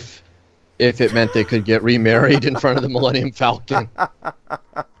his wife if it meant they could get remarried in front of the Millennium Falcon.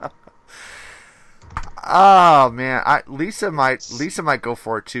 Oh man, Lisa might go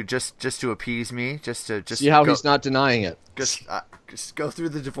for it too, just to appease me, just see how he's not denying it. Just go through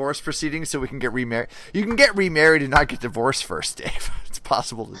the divorce proceedings so we can get remarried. You can get remarried and not get divorced first, Dave. It's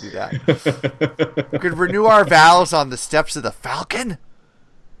possible to do that. We could renew our vows on the steps of the Falcon.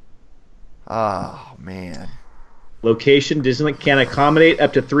 Oh man. Location: Disneyland can accommodate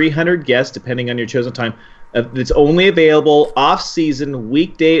up to 300 guests depending on your chosen time. It's only available off-season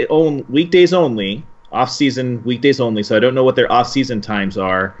weekdays only. Off-season weekdays only. So I don't know what their off-season times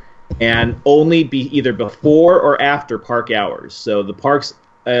are. And only be either before or after park hours. So the parks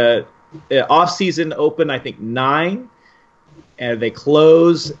off-season open, I think, 9, and they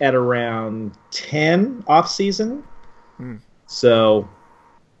close at around 10 off-season. So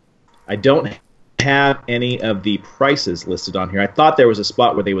I don't have any of the prices listed on here. I thought there was a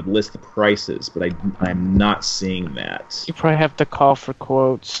spot where they would list the prices, but I'm not seeing that. You probably have to call for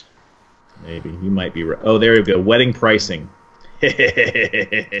quotes. Maybe. You might be right. Oh, there you go. Wedding pricing. All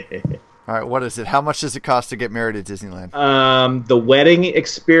right, what is it? How much does it cost to get married at Disneyland? The wedding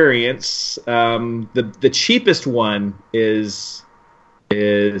experience, the cheapest one is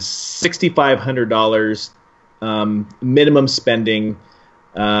 $6,500 minimum spending.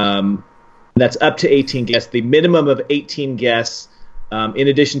 That's up to 18 guests. The minimum of 18 guests, in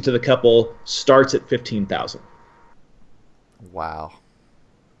addition to the couple, starts at $15,000. Wow.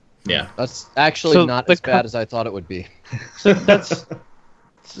 Yeah, that's actually not as bad as I thought it would be. So that's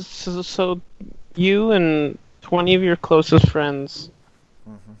so you and 20 of your closest friends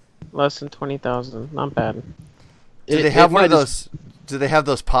less than 20,000. Not bad. Do they have one of those? Do they have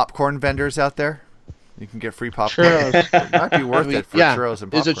those popcorn vendors out there? You can get free popcorn. Churros. It might be worth it for churros and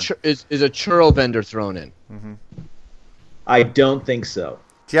popcorn. Is a churro vendor thrown in? Mm-hmm. I don't think so.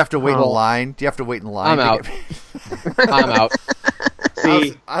 Do you have to wait in line? Do you have to wait in line? I'm out. I'm out.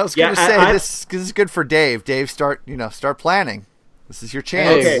 See, I was going to say this is good for Dave. Dave, start planning. This is your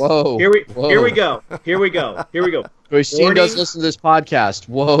chance. Okay. Whoa. Here we go. Christine does listen to this podcast.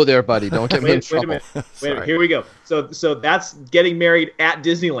 Whoa there, buddy. Don't get me in trouble. Wait a minute. Here we go. So that's getting married at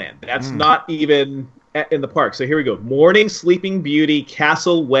Disneyland. That's not even in the park. So here we go. Morning Sleeping Beauty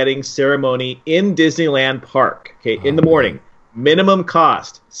Castle Wedding Ceremony in Disneyland Park. Okay, in the morning. Minimum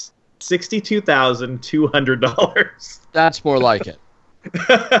cost $62,200. That's more like it.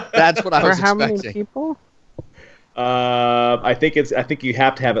 That's what I was expecting. For how many people? I think you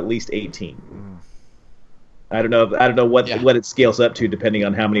have to have at least 18. I don't know what it scales up to depending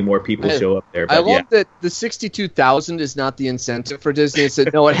on how many more people show up there. But I love that the 62,000 is not the incentive for Disney. It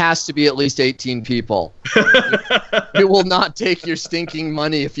said no, it has to be at least 18 people. We will not take your stinking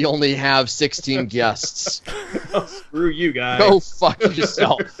money if you only have 16 guests. Oh, screw you guys. Go fuck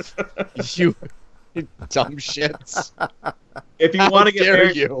yourself. You dumb shits. If you want to get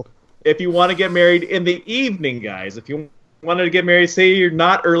married, you. If you want to get married in the evening, guys, if you wanted to get married, say you're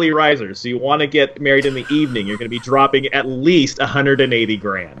not early risers, so you want to get married in the evening, you're going to be dropping at least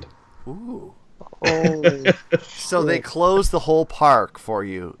 $180,000. Ooh. Oh. So they close the whole park for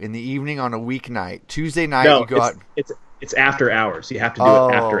you in the evening on a weeknight. Tuesday night you go out. It's after hours. You have to do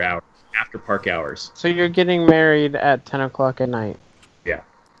it after hours, after park hours. So you're getting married at 10 o'clock at night. Yeah.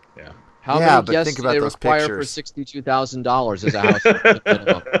 How many guests do they require for $62,000 as a house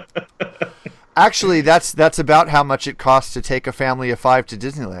minimum? Actually, that's about how much it costs to take a family of 5 to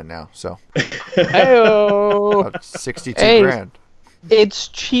Disneyland now. So, about $62,000. It's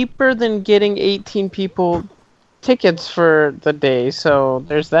cheaper than getting 18 people tickets for the day. So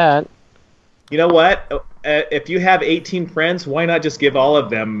there's that. You know what? If you have 18 friends, why not just give all of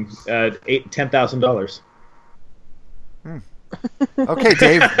them $10,000? Okay,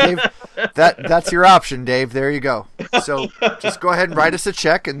 Dave, that's your option, Dave. There you go. So just go ahead and write us a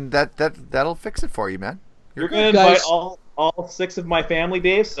check, and that'll fix it for you, man. You're going to invite all 6 of my family,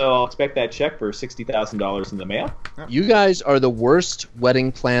 Dave, so I'll expect that check for $60,000 in the mail. You guys are the worst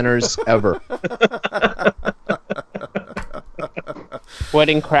wedding planners ever.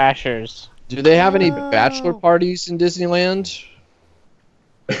 Wedding crashers. Do they have any bachelor parties in Disneyland?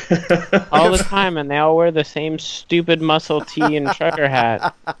 All the time, and they all wear the same stupid muscle tee and trucker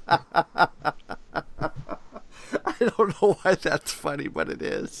hat. I don't know why that's funny, but it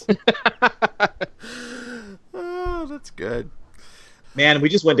is. Oh, that's good. Man, we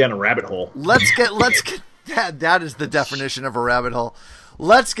just went down a rabbit hole. Let's get that is the definition of a rabbit hole.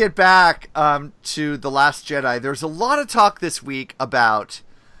 Let's get back to The Last Jedi. There's a lot of talk this week about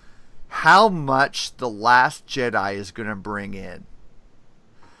how much The Last Jedi is going to bring in.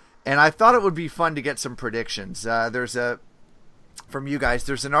 And I thought it would be fun to get some predictions. From you guys,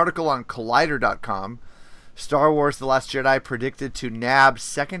 there's an article on Collider.com. Star Wars The Last Jedi predicted to nab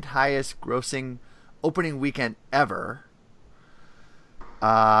second highest grossing opening weekend ever.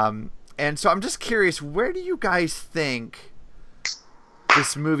 And so I'm just curious, where do you guys think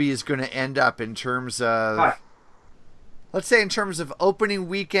this movie is going to end up in terms of... Let's say in terms of opening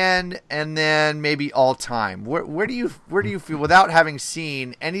weekend and then maybe all time. Where do you feel, without having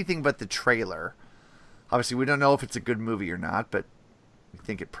seen anything but the trailer? Obviously, we don't know if it's a good movie or not, but we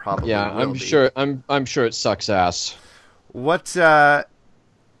think it probably will be. Sure. I'm sure it sucks ass. What do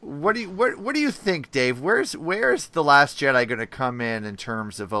you think, Dave? Where's The Last Jedi going to come in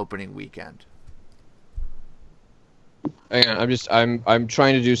terms of opening weekend? I'm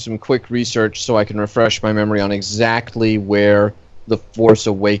trying to do some quick research so I can refresh my memory on exactly where The Force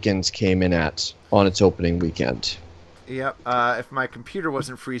Awakens came in at on its opening weekend. Yep. If my computer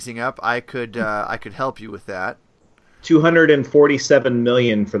wasn't freezing up, I could help you with that. $247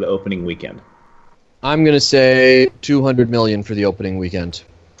 million for the opening weekend. I'm going to say $200 million for the opening weekend.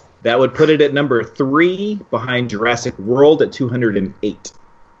 That would put it at number 3 behind Jurassic World at 208.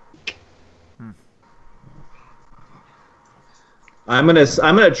 I'm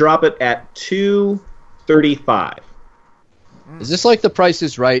gonna drop it at 235. Is this like The Price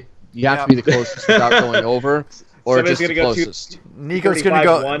is Right? You have to be the closest without going over, or Somebody's just the closest? Nico's gonna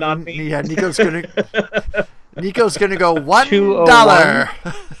go one on me. Yeah, Nico's gonna go $1.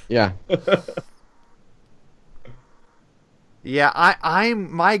 Yeah. Yeah,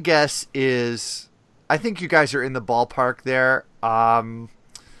 I'm. My guess is, I think you guys are in the ballpark there.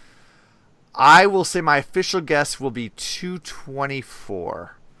 I will say my official guess will be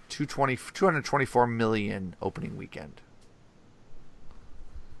 224. 224 million opening weekend.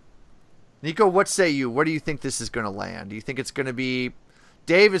 Nico, what say you? Where do you think this is going to land? Do you think it's going to be...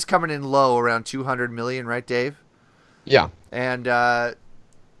 Dave is coming in low, around 200 million, right, Dave? Yeah. And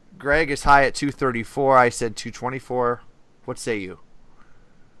Greg is high at 234. I said 224. What say you?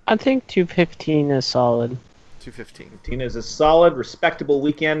 I think 215 is solid. 215. Tina's a solid, respectable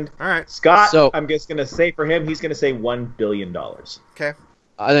weekend. All right. Scott, So- I'm just going to say for him, he's going to say $1 billion. Okay.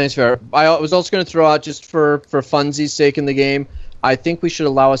 I think it's fair. I was also going to throw out, just for funsies' sake in the game, I think we should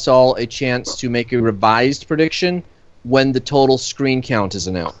allow us all a chance to make a revised prediction when the total screen count is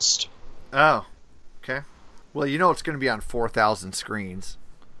announced. Oh, okay. Well, you know it's going to be on 4,000 screens.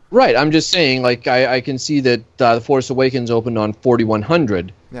 Right, I'm just saying, like, I can see that The Force Awakens opened on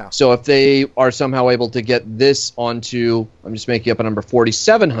 4,100. Yeah. So if they are somehow able to get this onto, I'm just making up a number,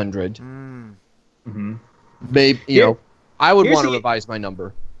 4,700, maybe, you know, I would want to revise my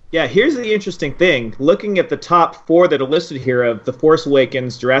number. Yeah, here's the interesting thing. Looking at the top 4 that are listed here of The Force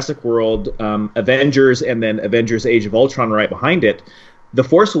Awakens, Jurassic World, Avengers, and then Avengers Age of Ultron right behind it, The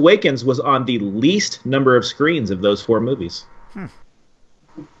Force Awakens was on the least number of screens of those 4 movies.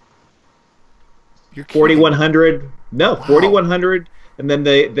 4,100. No, 4,100. And then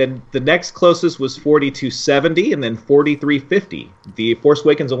the next closest was 4,270, and then 4,350. The Force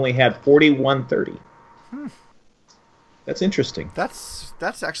Awakens only had 4,130. That's interesting. That's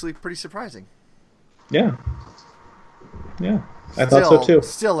actually pretty surprising. Yeah. Yeah. I thought so too.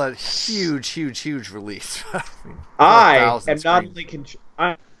 Still a huge release. I am not only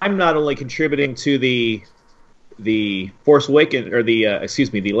I'm not only contributing to the Force Awakens, or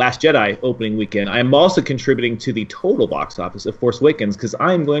the Last Jedi opening weekend. I'm also contributing to the total box office of Force Awakens, because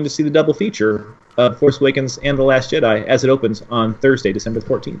I'm going to see the double feature of Force Awakens and The Last Jedi as it opens on Thursday, December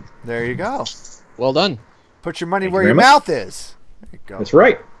 14th. There you go. Well done. Put your money where your mouth is. There you go. That's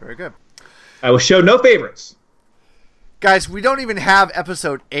right. Very good. I will show no favorites. Guys, we don't even have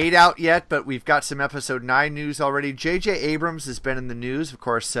episode 8 out yet, but we've got some episode 9 news already. J.J. Abrams has been in the news, of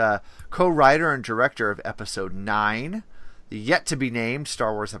course, co-writer and director of episode 9, the yet-to-be-named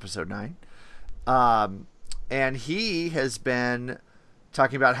Star Wars episode 9. And he has been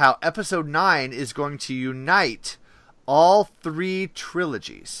talking about how episode 9 is going to unite all 3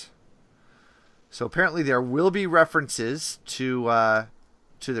 trilogies. So apparently there will be references to the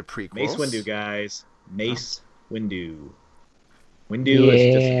prequels. Mace Windu, guys. Mace Windu. Windu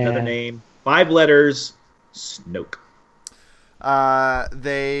is just another name. 5 letters. Snoke.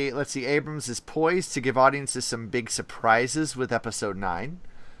 Let's see. Abrams is poised to give audiences some big surprises with episode 9.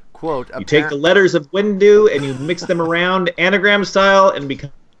 Quote: You take the letters of Windu and you mix them around anagram style and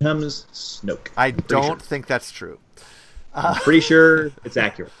becomes Snoke. I don't think that's true. I'm pretty sure it's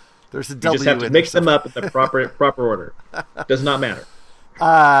accurate. There's a You W just have to in mix there them up in the proper order. Does not matter.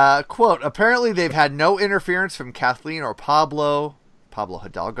 Quote: apparently they've had no interference from Kathleen or Pablo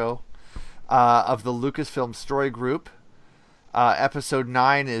Hidalgo, of the Lucasfilm Story Group. Episode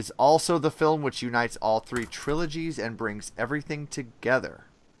 9 is also the film which unites all 3 trilogies and brings everything together.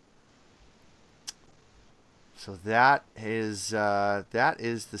 So that is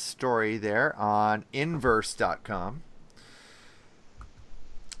the story there on inverse.com.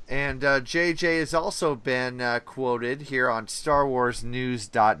 And JJ has also been quoted here on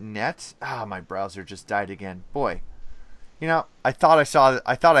StarWarsNews.net. My browser just died again. Boy, you know, I thought I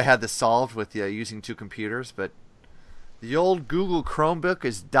had this solved with using 2 computers, but the old Google Chromebook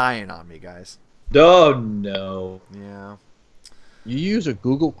is dying on me, guys. Oh no! Yeah. You use a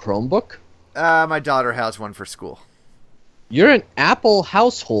Google Chromebook? My daughter has one for school. You're an Apple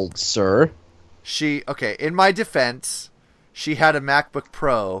household, sir. In my defense, she had a MacBook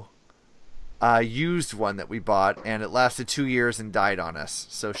Pro, used one that we bought, and it lasted 2 years and died on us.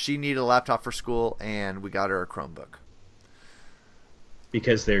 So she needed a laptop for school, and we got her a Chromebook.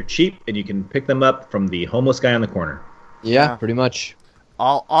 Because they're cheap, and you can pick them up from the homeless guy on the corner. Yeah, pretty much.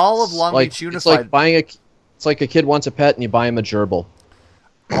 All of Long Beach Unified. It's like buying It's like a kid wants a pet, and you buy him a gerbil.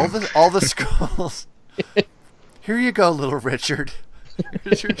 All the schools. Here you go, little Richard.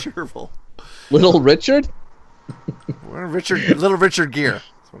 Here's your gerbil. Little Richard? Little Richard Gere.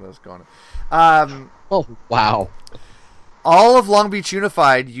 That's what I was going to. Oh, wow. All of Long Beach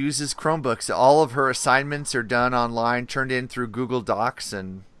Unified uses Chromebooks. All of her assignments are done online, turned in through Google Docs,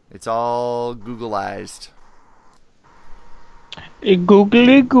 and it's all Googleized. Googly.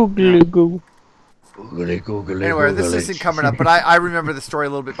 Anyway, this isn't coming up, but I remember the story a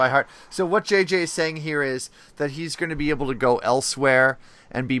little bit by heart. So what JJ is saying here is that he's going to be able to go elsewhere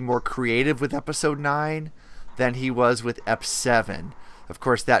and be more creative with Episode 9 than he was with Ep 7. Of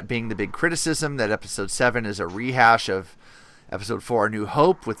course, that being the big criticism, that Episode 7 is a rehash of Episode 4, A New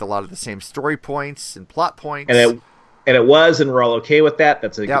Hope, with a lot of the same story points and plot points. And it was, and we're all okay with that.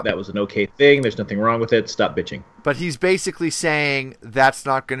 That was an okay thing. There's nothing wrong with it. Stop bitching. But he's basically saying that's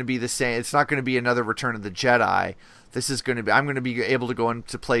not going to be the same. It's not going to be another Return of the Jedi. This is going to be. I'm going to be able to go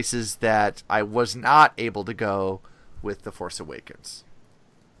into places that I was not able to go with The Force Awakens.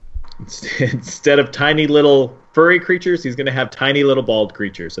 Instead of tiny little furry creatures, he's going to have tiny little bald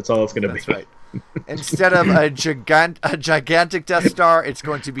creatures. That's all it's going to be. That's right. Instead of a gigantic Death Star, it's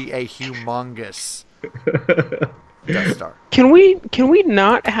going to be a humongous Death Star. Can we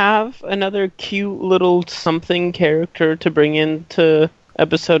not have another cute little something character to bring into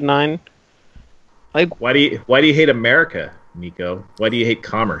Episode 9? Like, why do you hate America, Nico? Why do you hate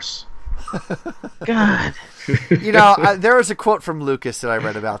commerce? God. You know, there was a quote from Lucas that I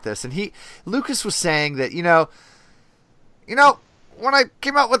read about this, and Lucas was saying that you know, when I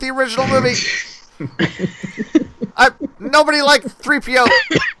came out with the original movie, nobody liked 3PO.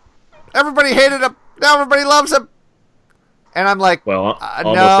 Everybody hated him. Now everybody loves him. And I'm like, well,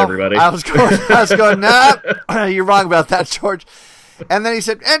 almost no. Everybody. I was going, no, you're wrong about that, George. And then he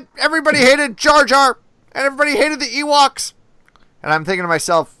said, and everybody hated Jar Jar, and everybody hated the Ewoks. And I'm thinking to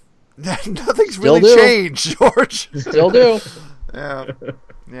myself, nothing's Still really do. changed, George. Still do. Yeah.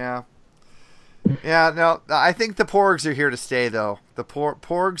 No, I think the Porgs are here to stay, though. The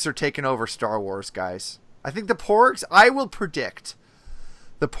Porgs are taking over Star Wars, guys. I think the Porgs, I will predict,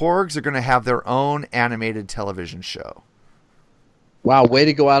 the Porgs are going to have their own animated television show. Wow, way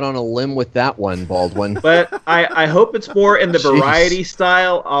to go out on a limb with that one, Baldwin. But I hope it's more in the variety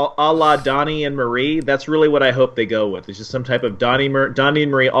style, a la Donnie and Marie. That's really what I hope they go with. It's just some type of Donnie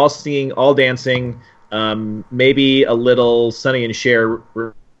and Marie, all singing, all dancing, maybe a little Sonny and Cher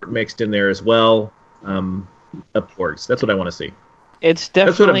mixed in there as well. Of Porgs. That's what I want to see. It's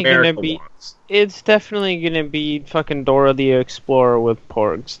definitely going to be. Wants. It's definitely going to be fucking Dora the Explorer with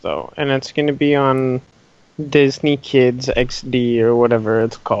Porgs, though, and it's going to be on Disney Kids XD or whatever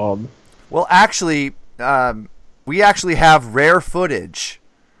it's called. Well, actually, we actually have rare footage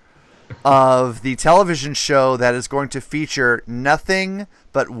of the television show that is going to feature nothing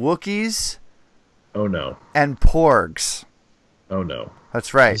but Wookiees. Oh no! And Porgs. Oh no!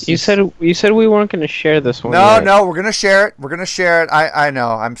 That's right. You said we weren't going to share this one. No, we're going to share it. We're going to share it. I know.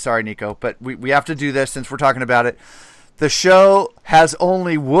 I'm sorry, Nico, but we have to do this since we're talking about it. The show has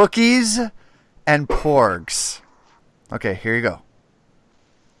only Wookiees and Porgs. Okay, here you go.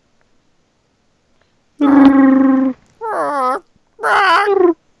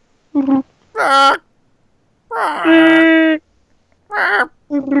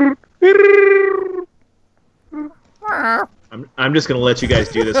 I'm just going to let you guys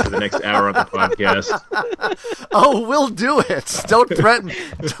do this for the next hour on the podcast. Oh, we'll do it. Don't threaten.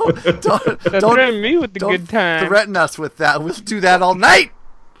 Don't threaten me with the good time. Threaten us with that. We'll do that all night.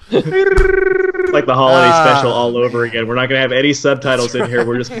 It's like the holiday special all over again. We're not going to have any subtitles in here.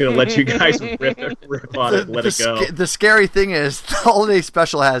 We're just going to let you guys rip on it and let it go. The scary thing is the holiday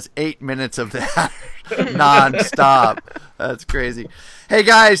special has 8 minutes of that non-stop. That's crazy. Hey,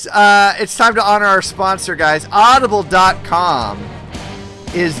 guys, it's time to honor our sponsor, guys. Audible.com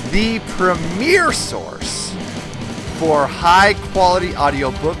is the premier source for high-quality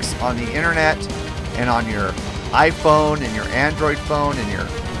audiobooks on the internet and on your iPhone and your Android phone and your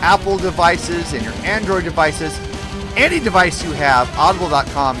Apple devices and your Android devices. Any device you have,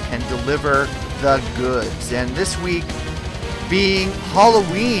 Audible.com can deliver the goods. And this week being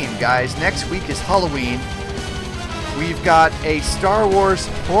Halloween, guys. Next week is Halloween. We've got a Star Wars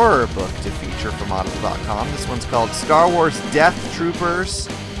horror book to feature from Audible.com. This one's called Star Wars Death Troopers.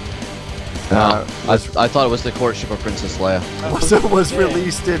 I thought it was the courtship of Princess Leia. It was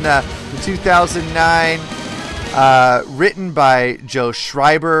released in 2009. Written by Joe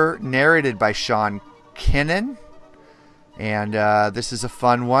Schreiber, narrated by Sean Kinnan. And this is a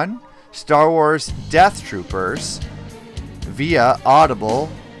fun one. Star Wars Death Troopers via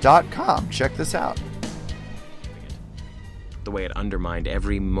Audible.com. Check this out. The way it undermined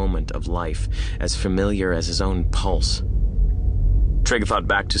every moment of life, as familiar as his own pulse. Trig thought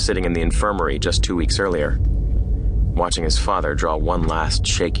back to sitting in the infirmary just 2 weeks earlier, watching his father draw one last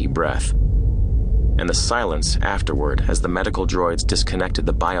shaky breath. And the silence afterward as the medical droids disconnected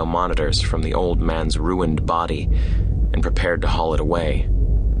the biomonitors from the old man's ruined body and prepared to haul it away.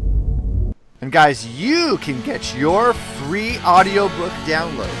 And guys, you can get your free audiobook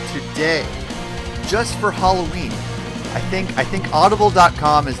download today just for Halloween. I think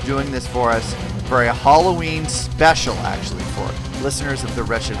Audible.com is doing this for us for a Halloween special, actually, for listeners of the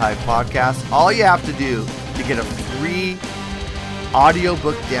Wretched Hive podcast. All you have to do to get a free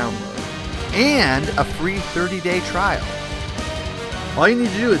audiobook download and a free 30-day trial All you need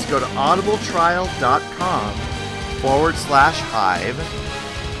to do is go to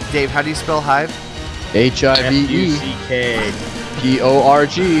audibletrial.com/Hive. Dave, how do you spell Hive? HIVE-PORG.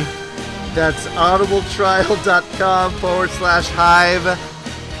 That's audibletrial.com/Hive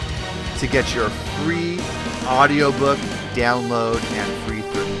to get your free audiobook download and free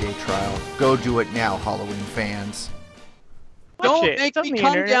 30-day trial. Go do it now, Halloween fans. Don't make me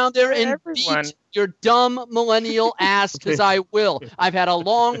come down there and beat your dumb millennial ass, because I will. I've had a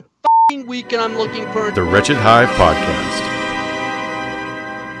long f***ing week and I'm looking for... The Wretched Hive Podcast.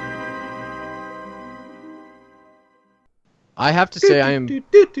 I have to say I am...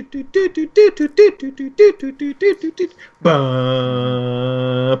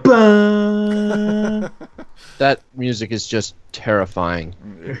 That music is just terrifying.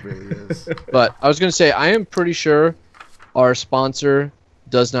 It really is. But I was going to say, I am pretty sure our sponsor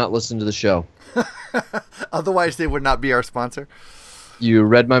does not listen to the show. Otherwise, they would not be our sponsor. You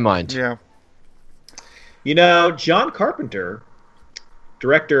read my mind. Yeah. You know, John Carpenter,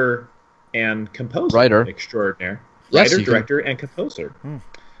 director and composer. Writer. Extraordinaire. Yes, Writer, director, and composer.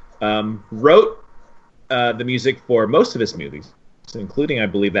 Wrote the music for most of his movies, including, I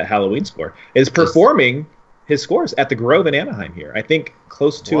believe, that Halloween score. Is performing his scores at the Grove in Anaheim here. I think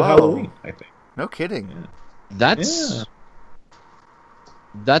close to Halloween, I think. No kidding. Yeah.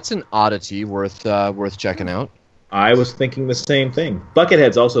 That's an oddity worth checking out. I was thinking the same thing.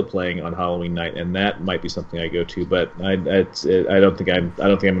 Buckethead's also playing on Halloween night, and that might be something I go to. But I don't think I'm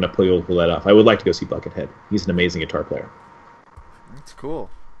going to pull that off. I would like to go see Buckethead. He's an amazing guitar player. That's cool.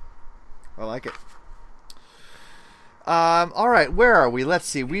 I like it. All right, where are we? Let's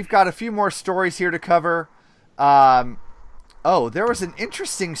see. We've got a few more stories here to cover. There was an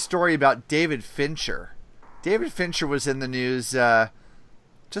interesting story about David Fincher. David Fincher was in the news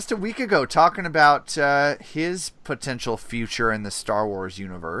just a week ago talking about his potential future in the Star Wars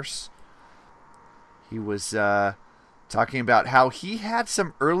universe. He was talking about how he had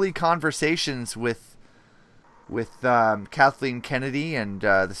some early conversations with Kathleen Kennedy and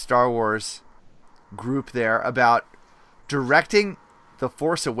the Star Wars group there about directing The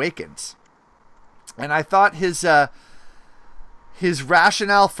Force Awakens. And I thought his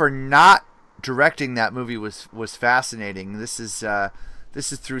rationale for not directing that movie was fascinating. This is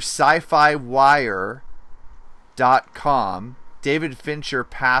through sci-fi-wire.com. David Fincher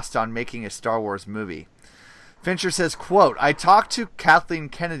passed on making a Star Wars movie. Fincher says, quote, "I talked to Kathleen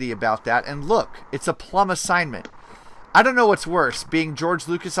Kennedy about that, and look, it's a plum assignment. I don't know what's worse, being George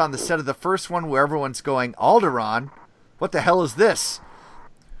Lucas on the set of the first one where everyone's going, Alderaan, what the hell is this?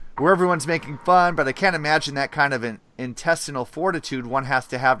 Where everyone's making fun, but I can't imagine that kind of an intestinal fortitude one has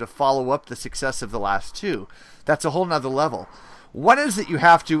to have follow up the success of the last two. That's a whole nother level. One is that you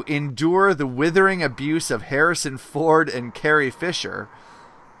have to endure the withering abuse of Harrison Ford and Carrie Fisher,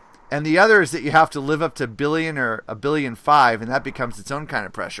 and the other is that you have to live up to $1 billion or $1.5 billion, and that becomes its own kind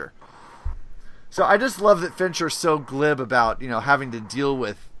of pressure." So I just love that Fincher's so glib about, having to deal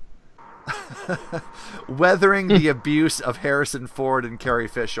with weathering the abuse of Harrison Ford and Carrie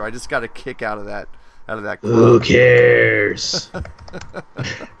Fisher. I just got a kick out of that. Who cares?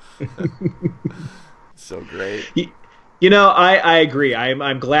 So great. I agree.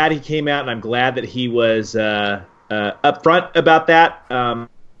 I'm glad he came out, and I'm glad that he was upfront about that. And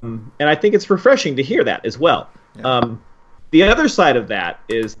I think it's refreshing to hear that as well. Yeah. The other side of that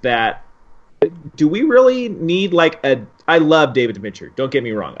is that, do we really need I love David Fincher. Don't get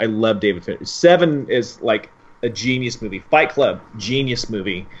me wrong. I love David Fincher. Seven is like a genius movie. Fight Club, genius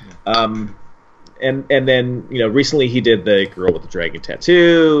movie. And then recently he did The Girl with the Dragon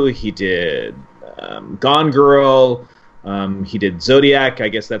Tattoo. He did Gone Girl. He did Zodiac. I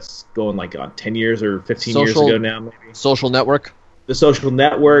guess that's going on 10 years or 15 years ago now. Maybe Social Network. The Social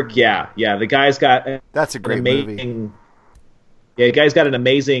Network. Yeah. The guy's got that's a great movie. Yeah, the guy's got an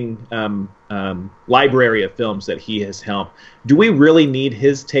amazing library of films that he has helped. Do we really need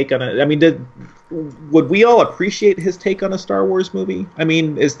his take on it? I mean, would we all appreciate his take on a Star Wars movie? I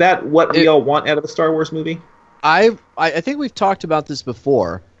mean, is that what we all want out of a Star Wars movie? I think we've talked about this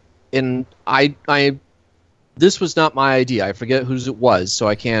before, and this was not my idea. I forget whose it was, so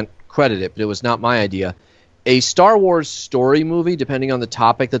I can't credit it, but it was not my idea. A Star Wars story movie, depending on the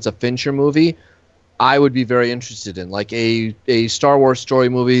topic that's a Fincher movie, I would be very interested in. Like a Star Wars story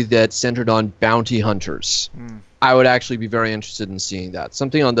movie that's centered on bounty hunters. I would actually be very interested in seeing that.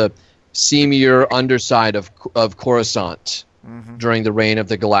 Something on the seamier underside of Coruscant during the reign of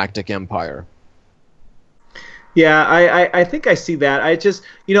the Galactic Empire. Yeah, I think I see that. I just,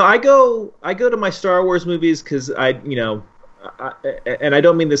 I go to my Star Wars movies because and I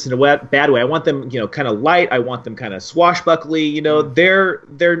don't mean this in a bad way. I want them, kind of light. I want them kind of swashbuckly. They're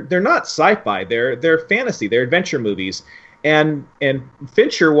not sci-fi. They're fantasy. They're adventure movies. And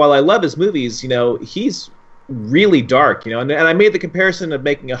Fincher, while I love his movies, he's really dark. And I made the comparison of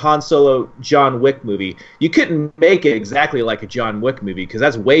making a Han Solo John Wick movie. You couldn't make it exactly like a John Wick movie because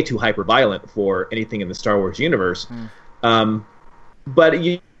that's way too hyper-violent for anything in the Star Wars universe. But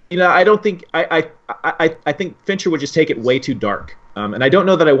I don't think I think Fincher would just take it way too dark, and I don't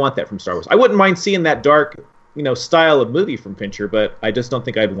know that I want that from Star Wars. I wouldn't mind seeing that dark, style of movie from Fincher, but I just don't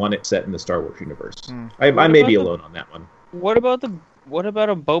think I'd want it set in the Star Wars universe. I may be alone on that one. What about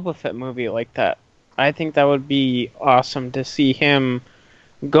a Boba Fett movie like that? I think that would be awesome to see him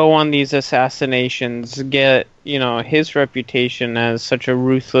go on these assassinations, get his reputation as such a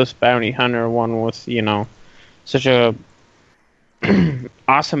ruthless bounty hunter, one with such a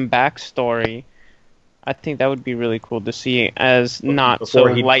awesome backstory. I think that would be really cool to see as not so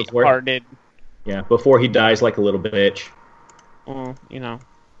lighthearted. Before he dies like a little bitch.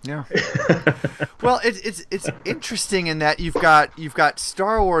 Yeah. Well, it's interesting in that you've got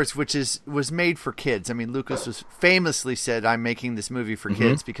Star Wars, which was made for kids. I mean, Lucas was famously said, "I'm making this movie for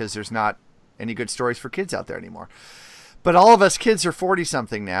kids because there's not any good stories for kids out there anymore." But all of us kids are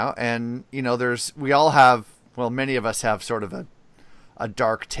 40-something now, and we all have. Well, many of us have sort of a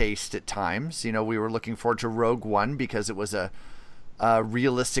dark taste at times. We were looking forward to Rogue One because it was a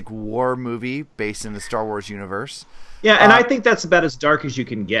realistic war movie based in the Star Wars universe. Yeah, and I think that's about as dark as you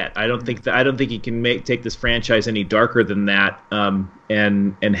can get. I don't think you can take this franchise any darker than that,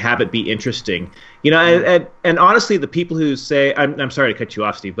 and have it be interesting. And honestly, the people who say, I'm sorry to cut you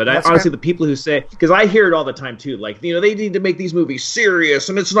off, Steve, but honestly, the people who say, because I hear it all the time too, like they need to make these movies serious,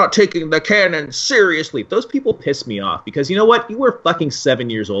 and it's not taking the canon seriously. Those people piss me off because you know what? You were fucking 7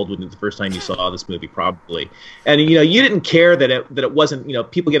 years old when the first time you saw this movie, probably, and you didn't care that it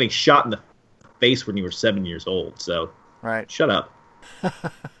wasn't people getting shot in the face when you were 7 years old. So shut up.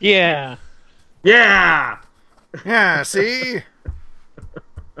 Yeah. See.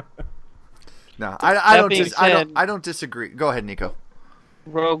 No, I don't disagree. Go ahead, Nico.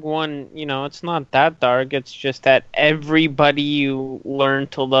 Rogue One, it's not that dark. It's just that everybody you learn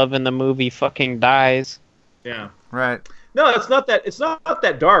to love in the movie fucking dies. Yeah. Right. No, it's not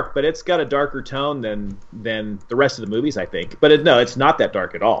that dark, but it's got a darker tone than the rest of the movies, I think. But it's not that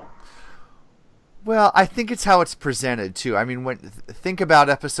dark at all. Well, I think it's how it's presented too. I mean, think about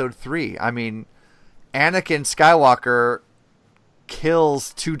Episode 3. I mean, Anakin Skywalker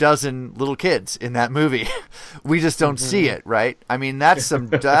kills 24 little kids in that movie. We just don't see it, right? I mean, that is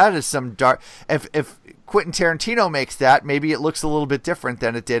some dark. If Quentin Tarantino makes that, maybe it looks a little bit different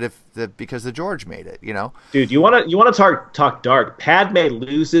than it did because the George made it. Dude, you want to talk dark? Padme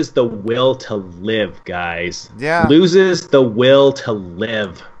loses the will to live, guys. Yeah, loses the will to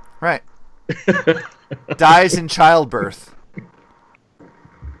live. Right. Dies in childbirth.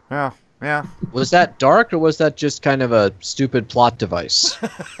 Yeah. Was that dark, or was that just kind of a stupid plot device?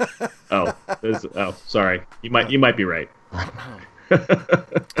 Sorry. You might be right.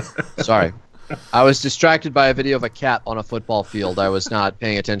 Sorry. I was distracted by a video of a cat on a football field. I was not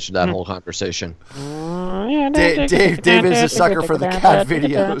paying attention to that whole conversation. Dave is a sucker for the cat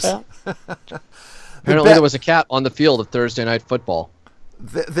videos. Apparently there was a cat on the field of Thursday Night Football.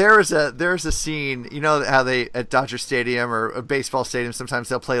 There's a scene, how they at Dodger Stadium or a baseball stadium, sometimes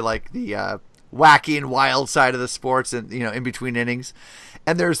they'll play like the wacky and wild side of the sports and in between innings.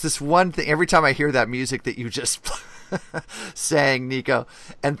 And there's this one thing, every time I hear that music that you just sang, Nico,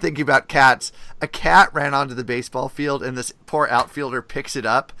 and thinking about cats, a cat ran onto the baseball field and this poor outfielder picks it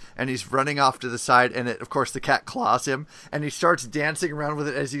up and he's running off to the side, and of course the cat claws him and he starts dancing around with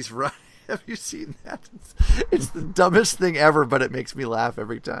it as he's running. Have you seen that? It's the dumbest thing ever, but it makes me laugh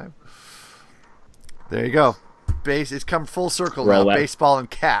every time. There you go. It's come full circle now. Baseball and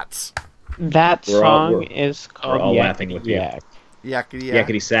cats. That song is called We're all laughing with you.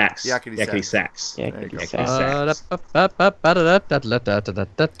 Yakety sax. Yakety sax.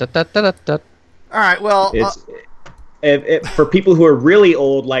 All right, well... for people who are really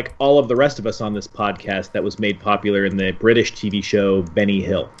old, like all of the rest of us on this podcast, that was made popular in the British TV show Benny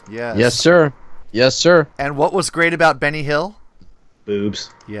Hill. Yes, sir. And what was great about Benny Hill? Boobs.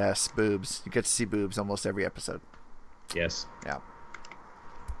 Yes, boobs. You get to see boobs almost every episode. Yes. Yeah.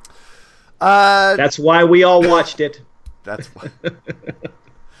 That's why we all watched it. That's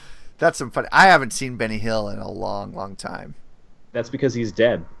some fun. I haven't seen Benny Hill in a long, long time. That's because he's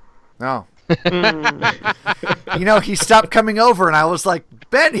dead. No. He stopped coming over, and I was like,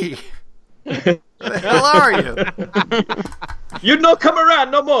 Benny, where the hell are you? You don't come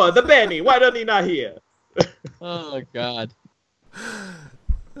around no more. The Benny. Why don't he not here? Oh God.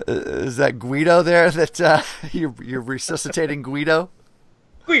 Is that Guido there? That you're resuscitating Guido?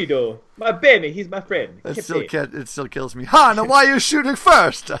 Guido, my Benny, he's my friend. It still kills me. Han, why are you shooting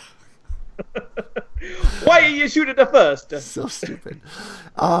first? Why are you shooting the first? So stupid.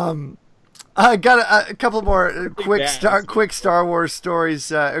 I got a couple more quick Star Wars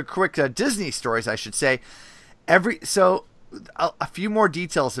stories, quick Disney stories, I should say. A few more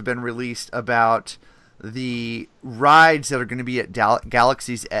details have been released about the rides that are going to be at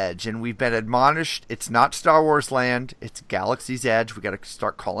Galaxy's Edge, and we've been admonished it's not Star Wars Land, it's Galaxy's Edge. We got to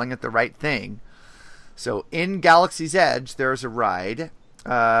start calling it the right thing. So in Galaxy's Edge, there's a ride.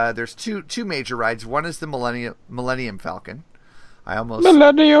 There's two major rides. One is the Millennium Falcon.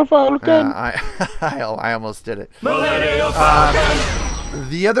 Millennium Falcon. I almost did it. Millennium Falcon.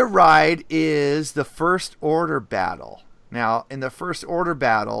 The other ride is the First Order Battle. Now, in the First Order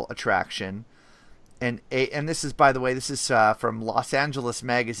Battle attraction, and this is, by the way, from Los Angeles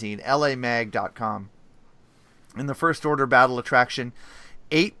Magazine, lamag.com. In the First Order Battle attraction,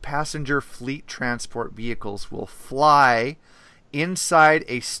 8 passenger fleet transport vehicles will fly inside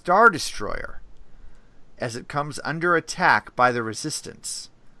a Star Destroyer as it comes under attack by the Resistance.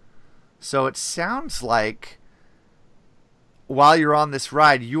 So it sounds like while you're on this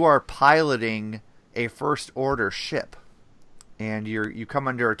ride, you are piloting a First Order ship. And you come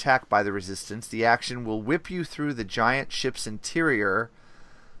under attack by the Resistance. The action will whip you through the giant ship's interior,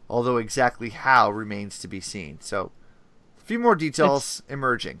 although exactly how remains to be seen. So, a few more details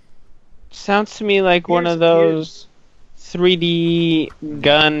emerging. Sounds to me like one of those 3D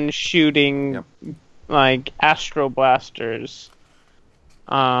gun shooting, like Astro Blasters.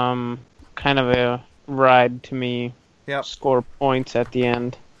 Kind of a ride to me. Yep. Score points at the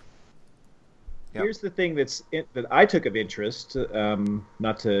end. Here's the thing that I took of interest.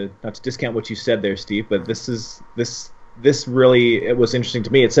 Not to discount what you said there, Steve, but this really it was interesting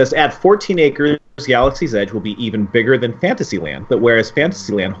to me. It says at 14 acres, Galaxy's Edge will be even bigger than Fantasyland. But whereas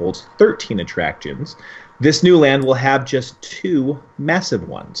Fantasyland holds 13 attractions, this new land will have just 2 massive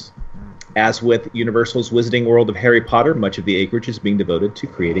ones. As with Universal's Wizarding World of Harry Potter, much of the acreage is being devoted to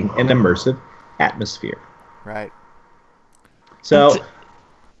creating an immersive atmosphere. Right. So,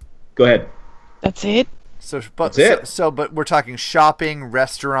 go ahead. That's it. But we're talking shopping,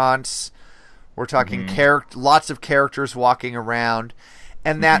 restaurants. We're talking lots of characters walking around,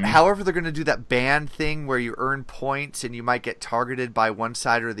 and that however they're going to do that band thing where you earn points and you might get targeted by one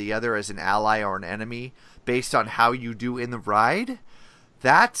side or the other as an ally or an enemy based on how you do in the ride.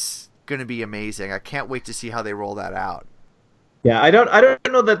 That's going to be amazing. I can't wait to see how they roll that out. Yeah, I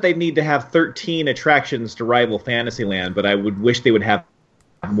don't know that they need to have 13 attractions to rival Fantasyland, but I would wish they would have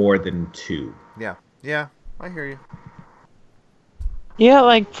more than 2. Yeah, I hear you. Yeah,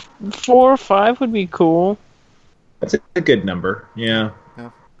 like 4 or 5 would be cool. That's a good number. Yeah.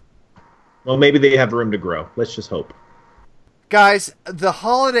 Well, maybe they have room to grow. Let's just hope. Guys, the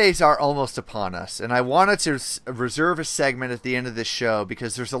holidays are almost upon us, and I wanted to reserve a segment at the end of this show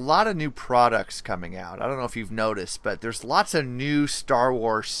because there's a lot of new products coming out. I don't know if you've noticed, but there's lots of new Star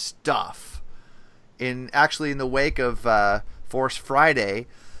Wars stuff. In the wake of Force Friday,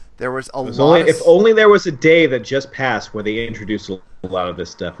 there was a lot. If only there was a day that just passed where they introduced a lot of this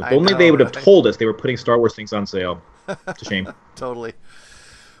stuff. If only they would have told us they were putting Star Wars things on sale. It's a shame. Totally.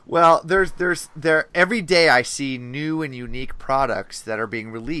 Well, there every day I see new and unique products that are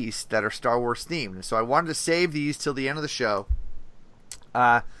being released that are Star Wars themed. So I wanted to save these till the end of the show.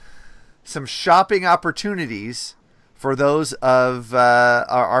 Some shopping opportunities for those of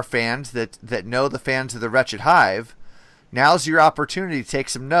our fans that know the fans of the Wretched Hive. Now's your opportunity to take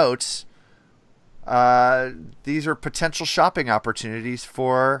some notes. These are potential shopping opportunities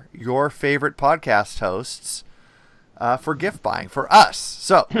for your favorite podcast hosts for gift buying for us.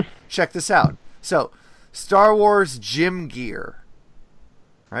 So, check this out. So, Star Wars gym gear.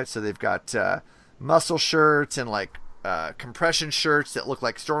 Right? So, they've got muscle shirts and like compression shirts that look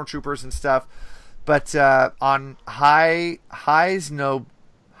like stormtroopers and stuff. But on High's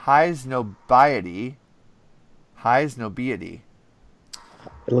Nobiety.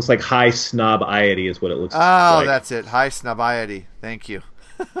 It looks like High Snobiety is what it looks like. Oh, that's it. High Snobiety. Thank you.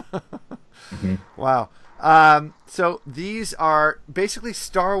 Wow. So these are basically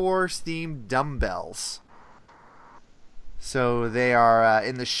Star Wars themed dumbbells. So they are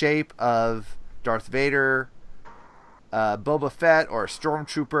in the shape of Darth Vader, Boba Fett, or a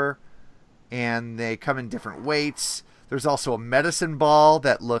Stormtrooper, and they come in different weights. There's also a medicine ball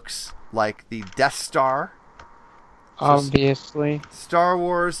that looks like the Death Star. Obviously. Star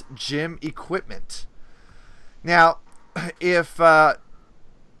Wars gym equipment. Now, if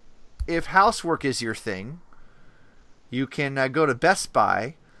housework is your thing, you can go to Best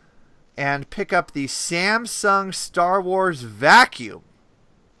Buy and pick up the Samsung Star Wars vacuum.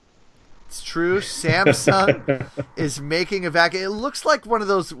 It's true. Samsung is making a vacuum. It looks like one of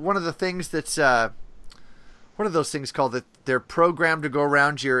the things that's what are those things called that they're programmed to go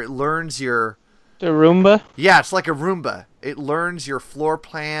around it learns your the Roomba? Yeah, it's like a Roomba. It learns your floor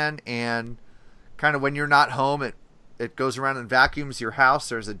plan, and kind of when you're not home, it goes around and vacuums your house.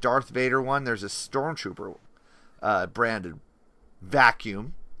 There's a Darth Vader one. There's a Stormtrooper branded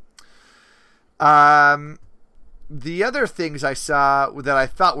vacuum. The other things I saw that I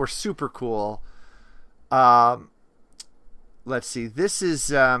thought were super cool. Let's see. This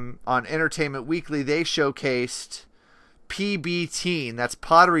is on Entertainment Weekly. They showcased PB Teen. That's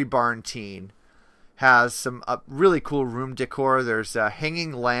Pottery Barn Teen. Has some really cool room decor. There's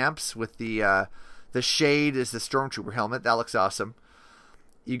hanging lamps with the shade is the Stormtrooper helmet. That looks awesome.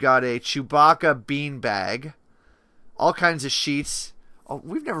 You got a Chewbacca beanbag. All kinds of sheets. Oh,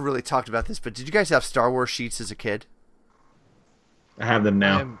 we've never really talked about this, but did you guys have Star Wars sheets as a kid? I have them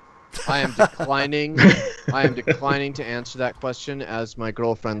now. I am declining. I am declining to answer that question as my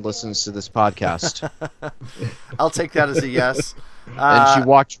girlfriend listens to this podcast. I'll take that as a yes. And she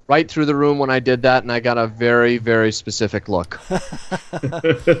walked right through the room when I did that, and I got a very, very specific look.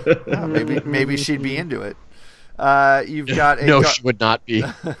 Maybe she'd be into it. You've got a no, she would not be.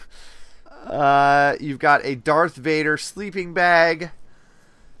 You've got a Darth Vader sleeping bag,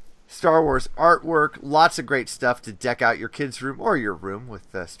 Star Wars artwork, lots of great stuff to deck out your kids' room or your room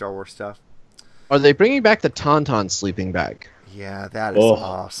with Star Wars stuff. Are they bringing back the Tauntaun sleeping bag? Yeah, that is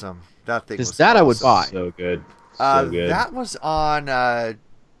awesome. That thing was that awesome. I would buy. So good. So good. That was on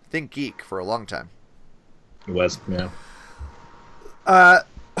Think Geek for a long time. It was, yeah.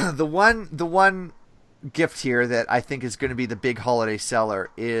 The one gift here that I think is going to be the big holiday seller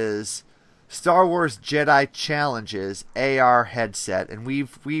is Star Wars Jedi Challenges AR headset, and we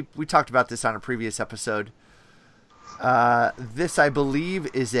talked about this on a previous episode. This, I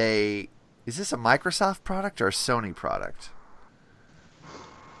believe, is this a Microsoft product or a Sony product?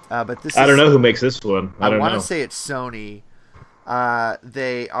 But this I don't know who makes this one. I want to say it's Sony.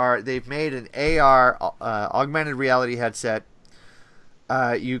 They've made an AR augmented reality headset.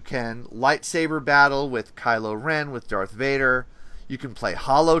 You can lightsaber battle with Kylo Ren, with Darth Vader. You can play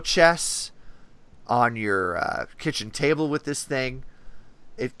holo chess on your kitchen table with this thing.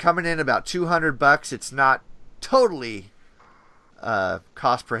 It's coming in about $200. It's not totally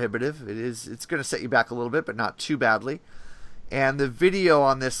cost prohibitive. It's going to set you back a little bit, but not too badly. And the video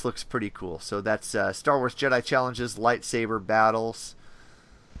on this looks pretty cool. So that's Star Wars Jedi Challenges, lightsaber battles.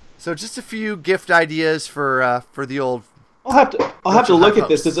 So just a few gift ideas for the old. I'll have to look at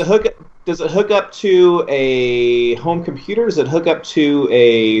this. Does it hook up to a home computer? Does it hook up to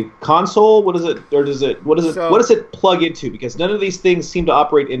a console? What does it plug into? Because none of these things seem to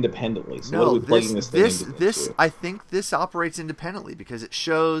operate independently. So what are we plugging this thing into? I think this operates independently because it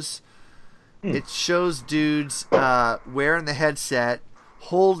shows dudes wearing the headset,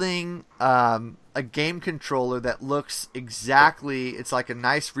 holding a game controller that looks exactly. It's like a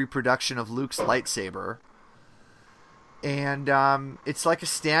nice reproduction of Luke's lightsaber. And it's like a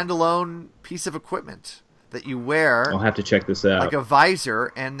standalone piece of equipment that you wear. I'll have to check this out. Like a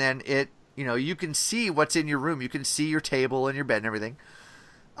visor, and then you can see what's in your room. You can see your table and your bed and everything.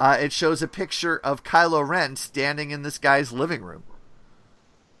 It shows a picture of Kylo Ren standing in this guy's living room,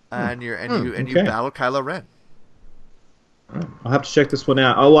 and you battle Kylo Ren. I'll have to check this one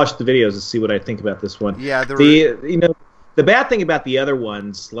out. I'll watch the videos and see what I think about this one. Yeah, the bad thing about the other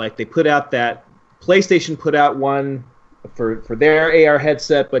ones, like they put out that PlayStation put out one for their AR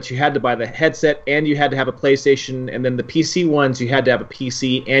headset, but you had to buy the headset and you had to have a PlayStation, and then the PC ones you had to have a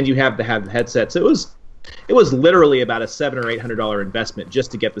PC and you have to have the headset. So it was literally about a $700 or $800 investment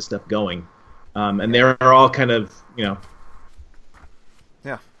just to get this stuff going, and they're all kind of yeah,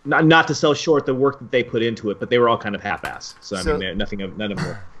 not to sell short the work that they put into it, but they were all kind of half-assed. So I mean, none of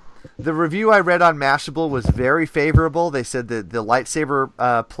them. The review I read on Mashable was very favorable. They said that the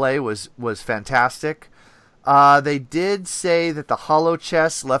lightsaber play was fantastic. They did say that the holo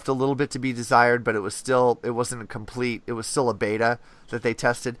chess left a little bit to be desired, but it wasn't a complete. It was still a beta that they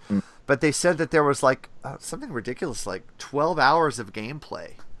tested. But they said that there was like something ridiculous, like 12 hours of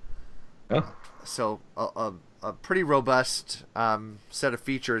gameplay. Oh. So a pretty robust set of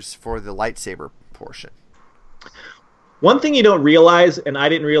features for the lightsaber portion. One thing you don't realize, and I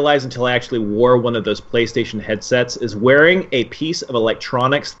didn't realize until I actually wore one of those PlayStation headsets, is wearing a piece of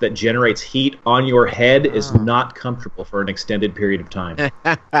electronics that generates heat on your head is not comfortable for an extended period of time.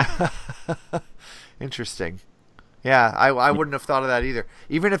 Interesting. Yeah, I wouldn't have thought of that either.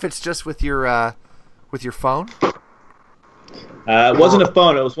 Even if it's just with your phone. It wasn't a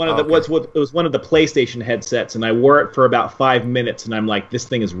phone. It was one of the it was one of the PlayStation headsets, and I wore it for about 5 minutes, and I'm like, this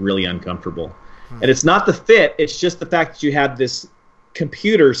thing is really uncomfortable. And it's not the fit; it's just the fact that you have this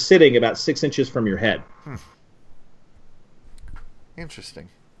computer sitting about 6 inches from your head. Interesting.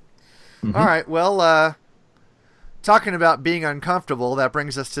 Mm-hmm. All right. Well, talking about being uncomfortable, that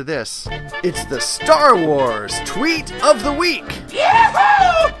brings us to this. It's the Star Wars Tweet of the Week.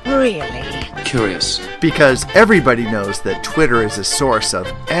 Yahoo! Really? Curious. Because everybody knows that Twitter is a source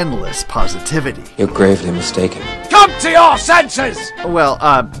of endless positivity. You're gravely mistaken. Come to your senses! Well,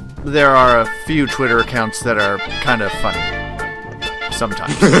 there are a few Twitter accounts that are kind of funny.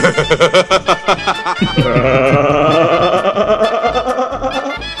 Sometimes.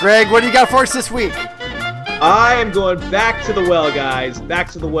 Greg, what do you got for us this week? I am going back to the well, guys. Back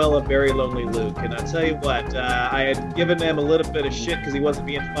to the well of Very Lonely Luke. And I'll tell you what, I had given him a little bit of shit because he wasn't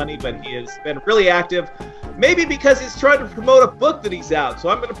being funny, but he has been really active. Maybe because he's trying to promote a book that he's out. So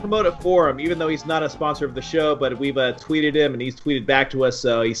I'm going to promote it for him, even though he's not a sponsor of the show. But we've tweeted him, and he's tweeted back to us.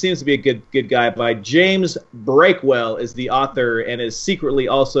 So he seems to be a good guy. By James Breakwell is the author and is secretly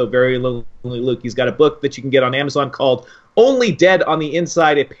also Very Lonely Luke. He's got a book that you can get on Amazon called Only Dead on the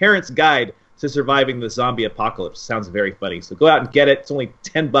Inside, A Parent's Guide to Surviving the Zombie Apocalypse. Sounds very funny. So go out and get it. It's only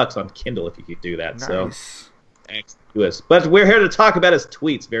 $10 on Kindle if you could do that. Nice. So thanks to us. But we're here to talk about his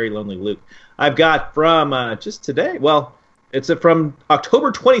tweets, Very Lonely Luke. I've got from just today. Well, it's from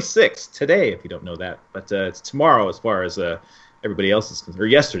October 26th, today, if you don't know that. But it's tomorrow as far as everybody else is concerned, or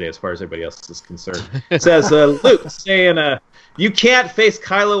yesterday as far as everybody else is concerned. It says, Luke saying, you can't face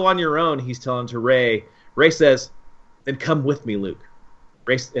Kylo on your own, he's telling to Rey. Rey says, then come with me, Luke.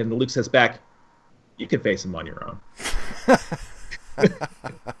 And Luke says back, you can face him on your own.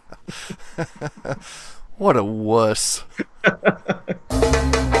 What a wuss. Why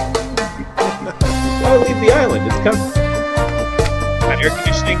leave the island? It's coming. Got air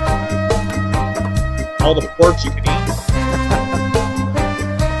conditioning. All the porgs you can eat.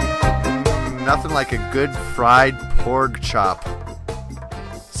 Nothing like a good fried porg chop.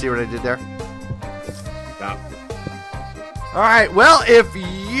 See what I did there? Stop. All right, well, if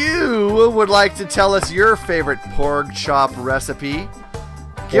you would like to tell us your favorite porg chop recipe,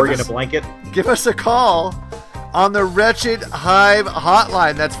 Porg in a blanket, give us a call on the Wretched Hive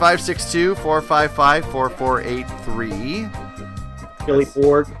hotline. That's 562-455-4483. Billy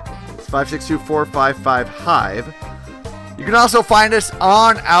Porg. It's 562-455-HIVE. You can also find us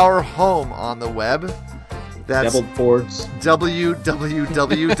on our home on the web. That's Deviled Porgs.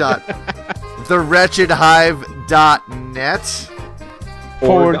 www.thewretchedhive.net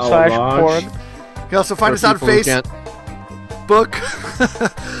 /Porg. You can also find us on Facebook.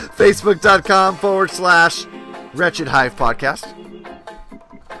 Facebook.com/Wretched Hive Podcast.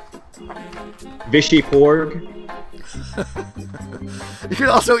 Vishy Porg. You can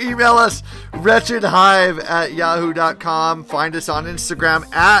also email us wretchedhive@yahoo.com. Find us on Instagram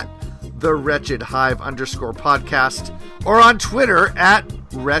 @thewretchedhive_podcast or on Twitter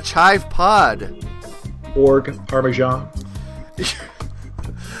 @WretchHivePod. Porg Parmesan.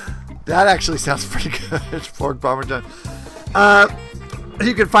 That actually sounds pretty good. Porg Parmesan.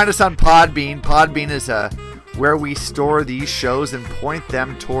 You can find us on Podbean. Podbean is where we store these shows and point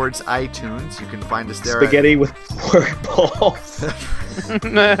them towards iTunes. You can find us there. Spaghetti with pork balls.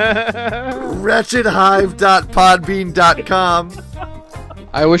 Wretchedhive.podbean.com.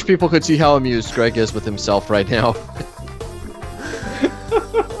 I wish people could see how amused Greg is with himself right now.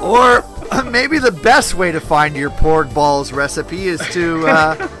 Or maybe the best way to find your Porg Balls recipe is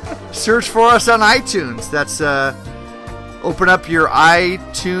to search for us on iTunes. That's open up your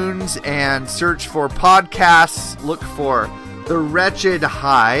iTunes and search for podcasts. Look for The Wretched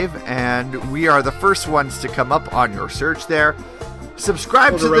Hive, and we are the first ones to come up on your search there.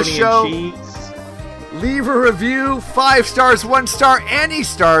 Subscribe to the show. Leave a review. 5 stars, 1 star, any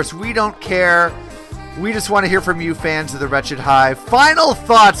stars. We don't care. We just want to hear from you, fans of The Wretched Hive. Final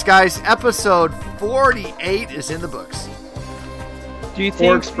thoughts, guys. Episode 48 is in the books. Do you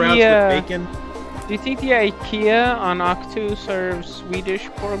think sprouts with bacon? Do you think the IKEA on Octo serves Swedish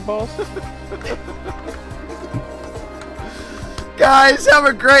pork balls? Guys, have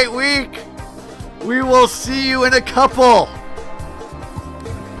a great week. We will see you in a couple.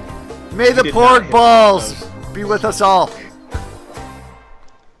 May the Porg Balls be with us all.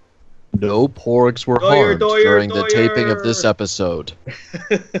 No porgs were harmed during the taping of this episode.